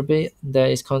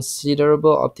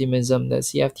considerable optimism that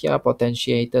CFTR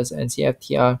potentiators and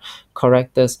CFTR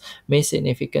correctors may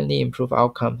significantly improve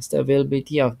outcomes. The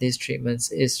availability of these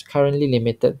treatments is currently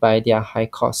limited by their high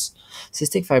cost.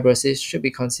 Cystic fibrosis should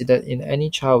be considered in any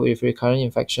child with recurrent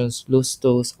infections, loose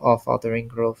stools, or faltering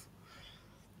growth.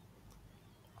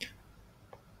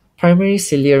 Primary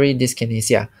ciliary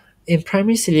dyskinesia. In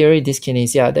primary ciliary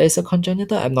dyskinesia, there is a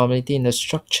congenital abnormality in the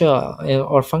structure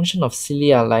or function of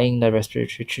cilia lying in the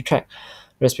respiratory tract.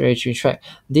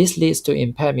 This leads to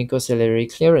impaired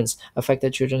mucociliary clearance.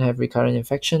 Affected children have recurrent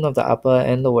infection of the upper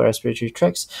and lower respiratory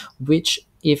tracts, which,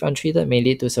 if untreated, may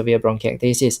lead to severe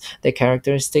bronchiectasis. They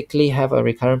characteristically have a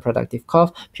recurrent productive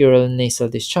cough, purulent nasal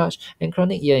discharge, and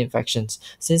chronic ear infections.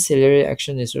 Since ciliary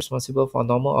action is responsible for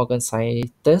normal organ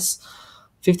situs,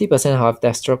 50% have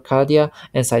dextrocardia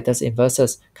and situs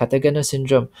inversus, Cartagena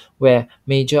syndrome, where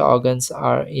major organs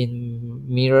are in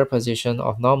mirror position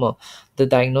of normal. The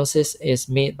diagnosis is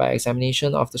made by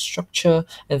examination of the structure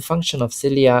and function of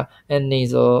cilia and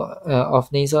nasal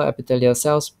epithelial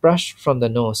cells brushed from the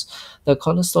nose. The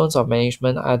cornerstones of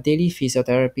management are daily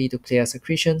physiotherapy to clear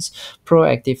secretions,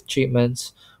 proactive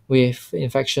treatments with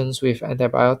infections with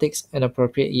antibiotics, and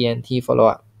appropriate ENT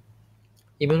follow-up.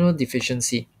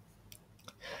 Immunodeficiency.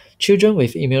 Children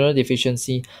with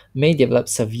immunodeficiency may develop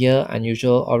severe,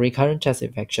 unusual, or recurrent chest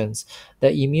infections.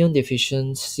 The immune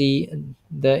deficiency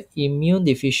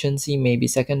may be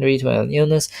secondary to an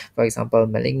illness, for example,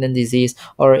 malignant disease,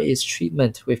 or its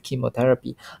treatment with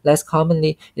chemotherapy. Less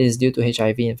commonly, it is due to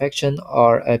HIV infection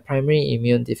or a primary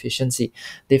immune deficiency.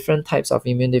 Different types of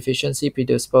immune deficiency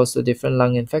predispose to different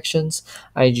lung infections.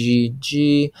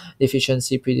 IgG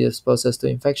deficiency predisposes to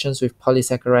infections with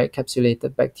polysaccharide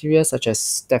capsulated bacteria such as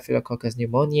Staphylococcus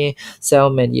pneumoniae.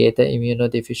 Cell-mediated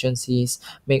immunodeficiencies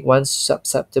make one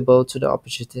susceptible to the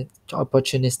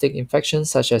opportunistic infections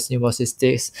such as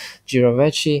pneumocystis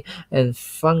jirovecii and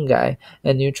fungi,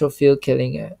 and neutrophil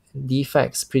killing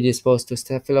defects predispose to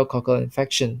staphylococcal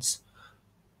infections.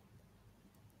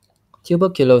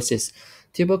 Tuberculosis.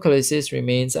 Tuberculosis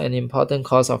remains an important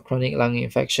cause of chronic lung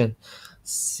infection.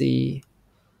 See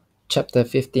Chapter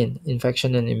 15,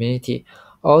 Infection and Immunity.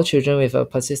 All children with a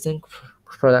persistent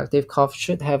productive cough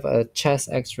should have a chest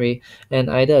x-ray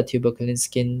and either a tuberculin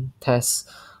skin test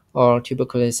or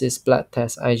tuberculosis blood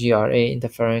test IgRA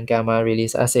interferon gamma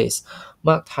release assays.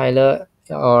 Marked hilar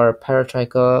or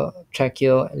paratracheal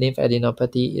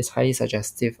lymphadenopathy is highly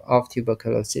suggestive of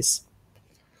tuberculosis.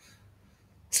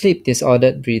 Sleep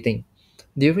disordered breathing.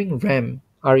 During REM,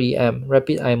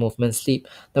 rapid eye movement sleep,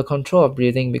 the control of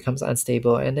breathing becomes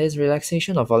unstable and there is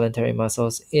relaxation of voluntary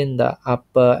muscles in the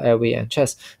upper airway and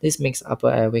chest. This makes upper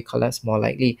airway collapse more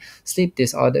likely. Sleep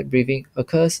disordered breathing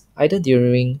occurs either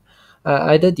due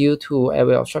to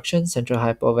airway obstruction, central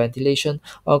hyperventilation,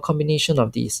 or a combination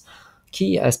of these.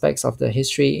 Key aspects of the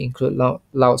history include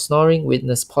loud snoring,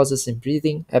 witness pauses in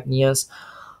breathing, apneas,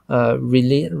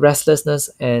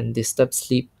 restlessness, and disturbed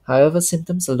sleep. However,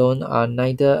 symptoms alone are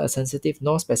neither a sensitive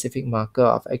nor specific marker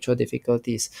of actual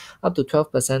difficulties. Up to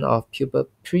 12% of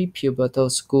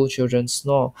prepubertal school children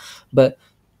snore, but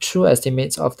true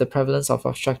estimates of the prevalence of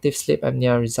obstructive sleep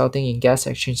apnea resulting in gas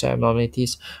exchange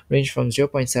abnormalities range from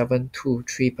 0.7 to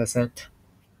 3%.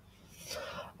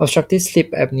 Obstructive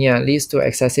sleep apnea leads to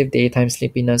excessive daytime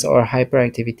sleepiness or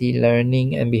hyperactivity,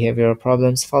 learning and behavioral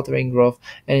problems, faltering growth,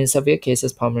 and in severe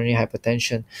cases, pulmonary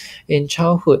hypertension. In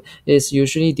childhood, it is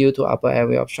usually due to upper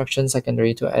airway obstruction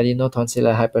secondary to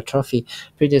adenotonsillar hypertrophy.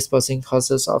 Predisposing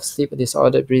causes of sleep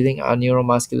disordered breathing are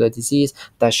neuromuscular disease,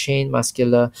 Duchenne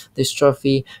muscular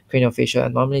dystrophy, craniofacial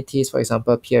abnormalities, for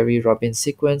example, Pierre-Robin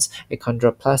sequence,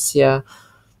 achondroplasia,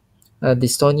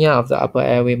 dystonia of the upper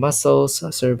airway muscles,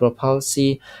 cerebral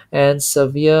palsy, and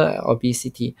severe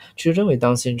obesity. Children with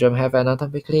Down syndrome have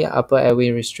anatomically upper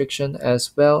airway restriction as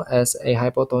well as a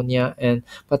hypotonia and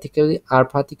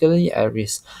particularly at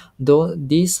risk. Though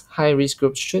these high-risk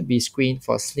groups should be screened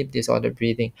for sleep disordered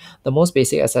breathing. The most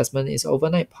basic assessment is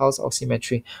overnight pulse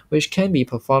oximetry, which can be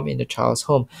performed in the child's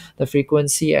home. The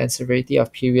frequency and severity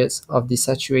of periods of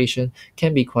desaturation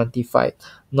can be quantified.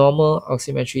 Normal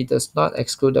oximetry does not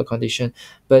exclude the condition,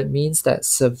 but means that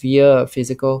severe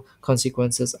physical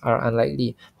consequences are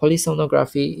unlikely.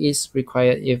 Polysomnography is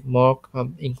required in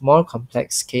more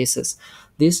complex cases.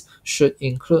 This should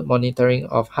include monitoring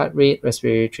of heart rate,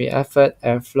 respiratory effort,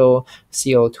 airflow,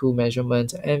 CO2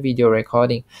 measurement, and video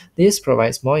recording. This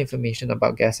provides more information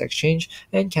about gas exchange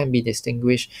and can be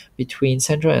distinguished between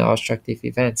central and obstructive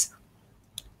events.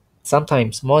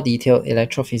 Sometimes more detailed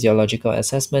electrophysiological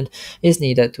assessment is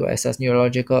needed to assess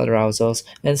neurological arousals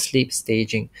and sleep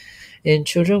staging. In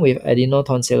children with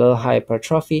adenotonsillar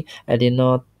hypertrophy,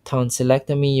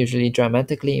 adenotonsillectomy usually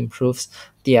dramatically improves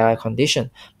their condition.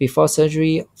 Before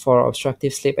surgery for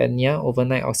obstructive sleep apnea,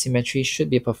 overnight oximetry should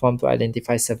be performed to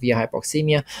identify severe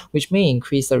hypoxemia, which may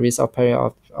increase the risk of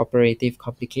operative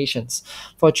complications.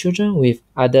 For children with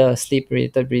other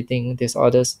sleep-related breathing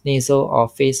disorders, nasal or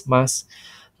face masks,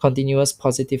 continuous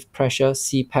positive pressure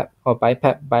CPAP or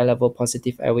BiPAP bilevel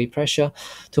positive airway pressure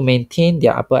to maintain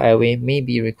their upper airway may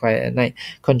be required at night.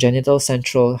 Congenital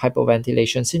central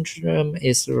hypoventilation syndrome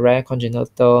is a rare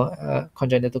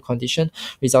congenital condition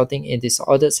resulting in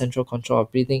disordered central control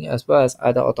of breathing as well as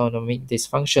other autonomic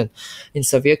dysfunction. In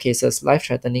severe cases,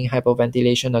 life-threatening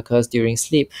hypoventilation occurs during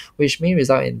sleep, which may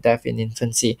result in death in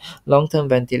infancy. Long-term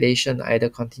ventilation, either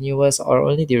continuous or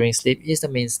only during sleep, is the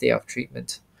mainstay of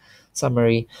treatment.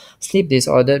 Summary: sleep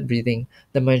disordered breathing.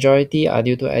 The majority are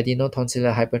due to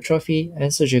adenotonsillar hypertrophy,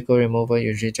 and surgical removal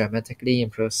usually dramatically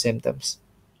improves symptoms.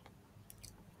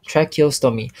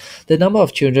 Tracheostomy. The number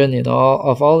of children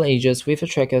of all ages with a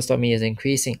tracheostomy is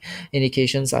increasing.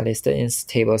 Indications are listed in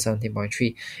Table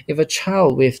 17.3. If a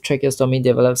child with tracheostomy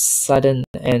develops sudden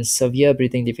and severe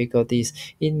breathing difficulties,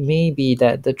 it may be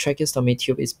that the tracheostomy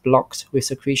tube is blocked with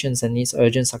secretions and needs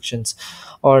urgent suctions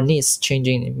or needs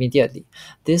changing immediately.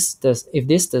 If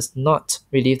this does not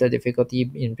relieve the difficulty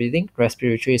in breathing,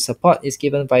 respiratory support is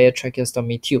given via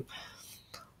tracheostomy tube.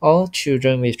 All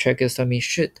children with tracheostomy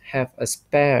should have a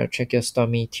spare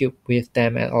tracheostomy tube with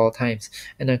them at all times,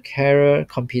 and a carer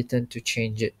competent to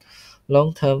change it.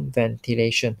 Long-term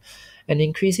ventilation. An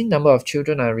increasing number of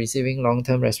children are receiving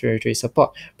long-term respiratory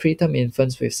support. Preterm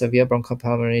infants with severe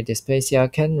bronchopulmonary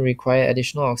dysplasia can require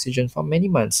additional oxygen for many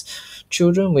months.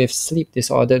 Children with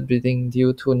sleep-disordered breathing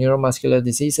due to neuromuscular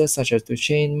diseases such as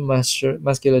Duchenne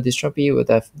muscular dystrophy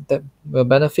will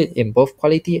benefit in both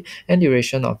quality and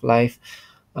duration of life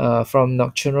from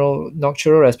nocturnal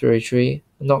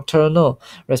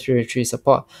respiratory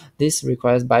support. This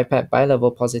requires BiPAP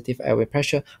bilevel positive airway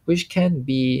pressure, which can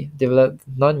be developed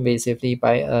non-invasively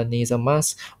by a nasal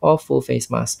mask or full face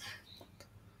mask.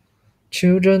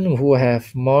 Children who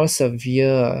have more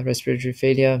severe respiratory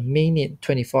failure may need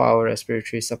 24-hour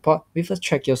respiratory support with a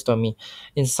tracheostomy.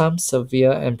 In some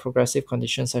severe and progressive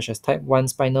conditions such as type 1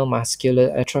 spinal muscular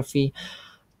atrophy,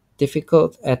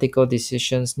 difficult ethical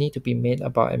decisions need to be made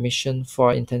about admission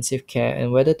for intensive care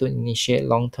and whether to initiate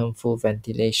long-term full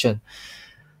ventilation.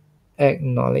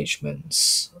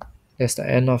 Acknowledgements. That's the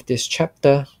end of this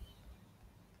chapter.